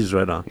 yeah, she's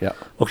right on. Yeah.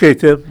 Okay,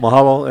 Tim,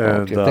 mahalo.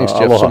 And thanks,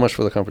 Jeff, aloha. so much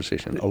for the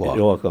conversation. Aloha.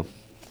 You're welcome.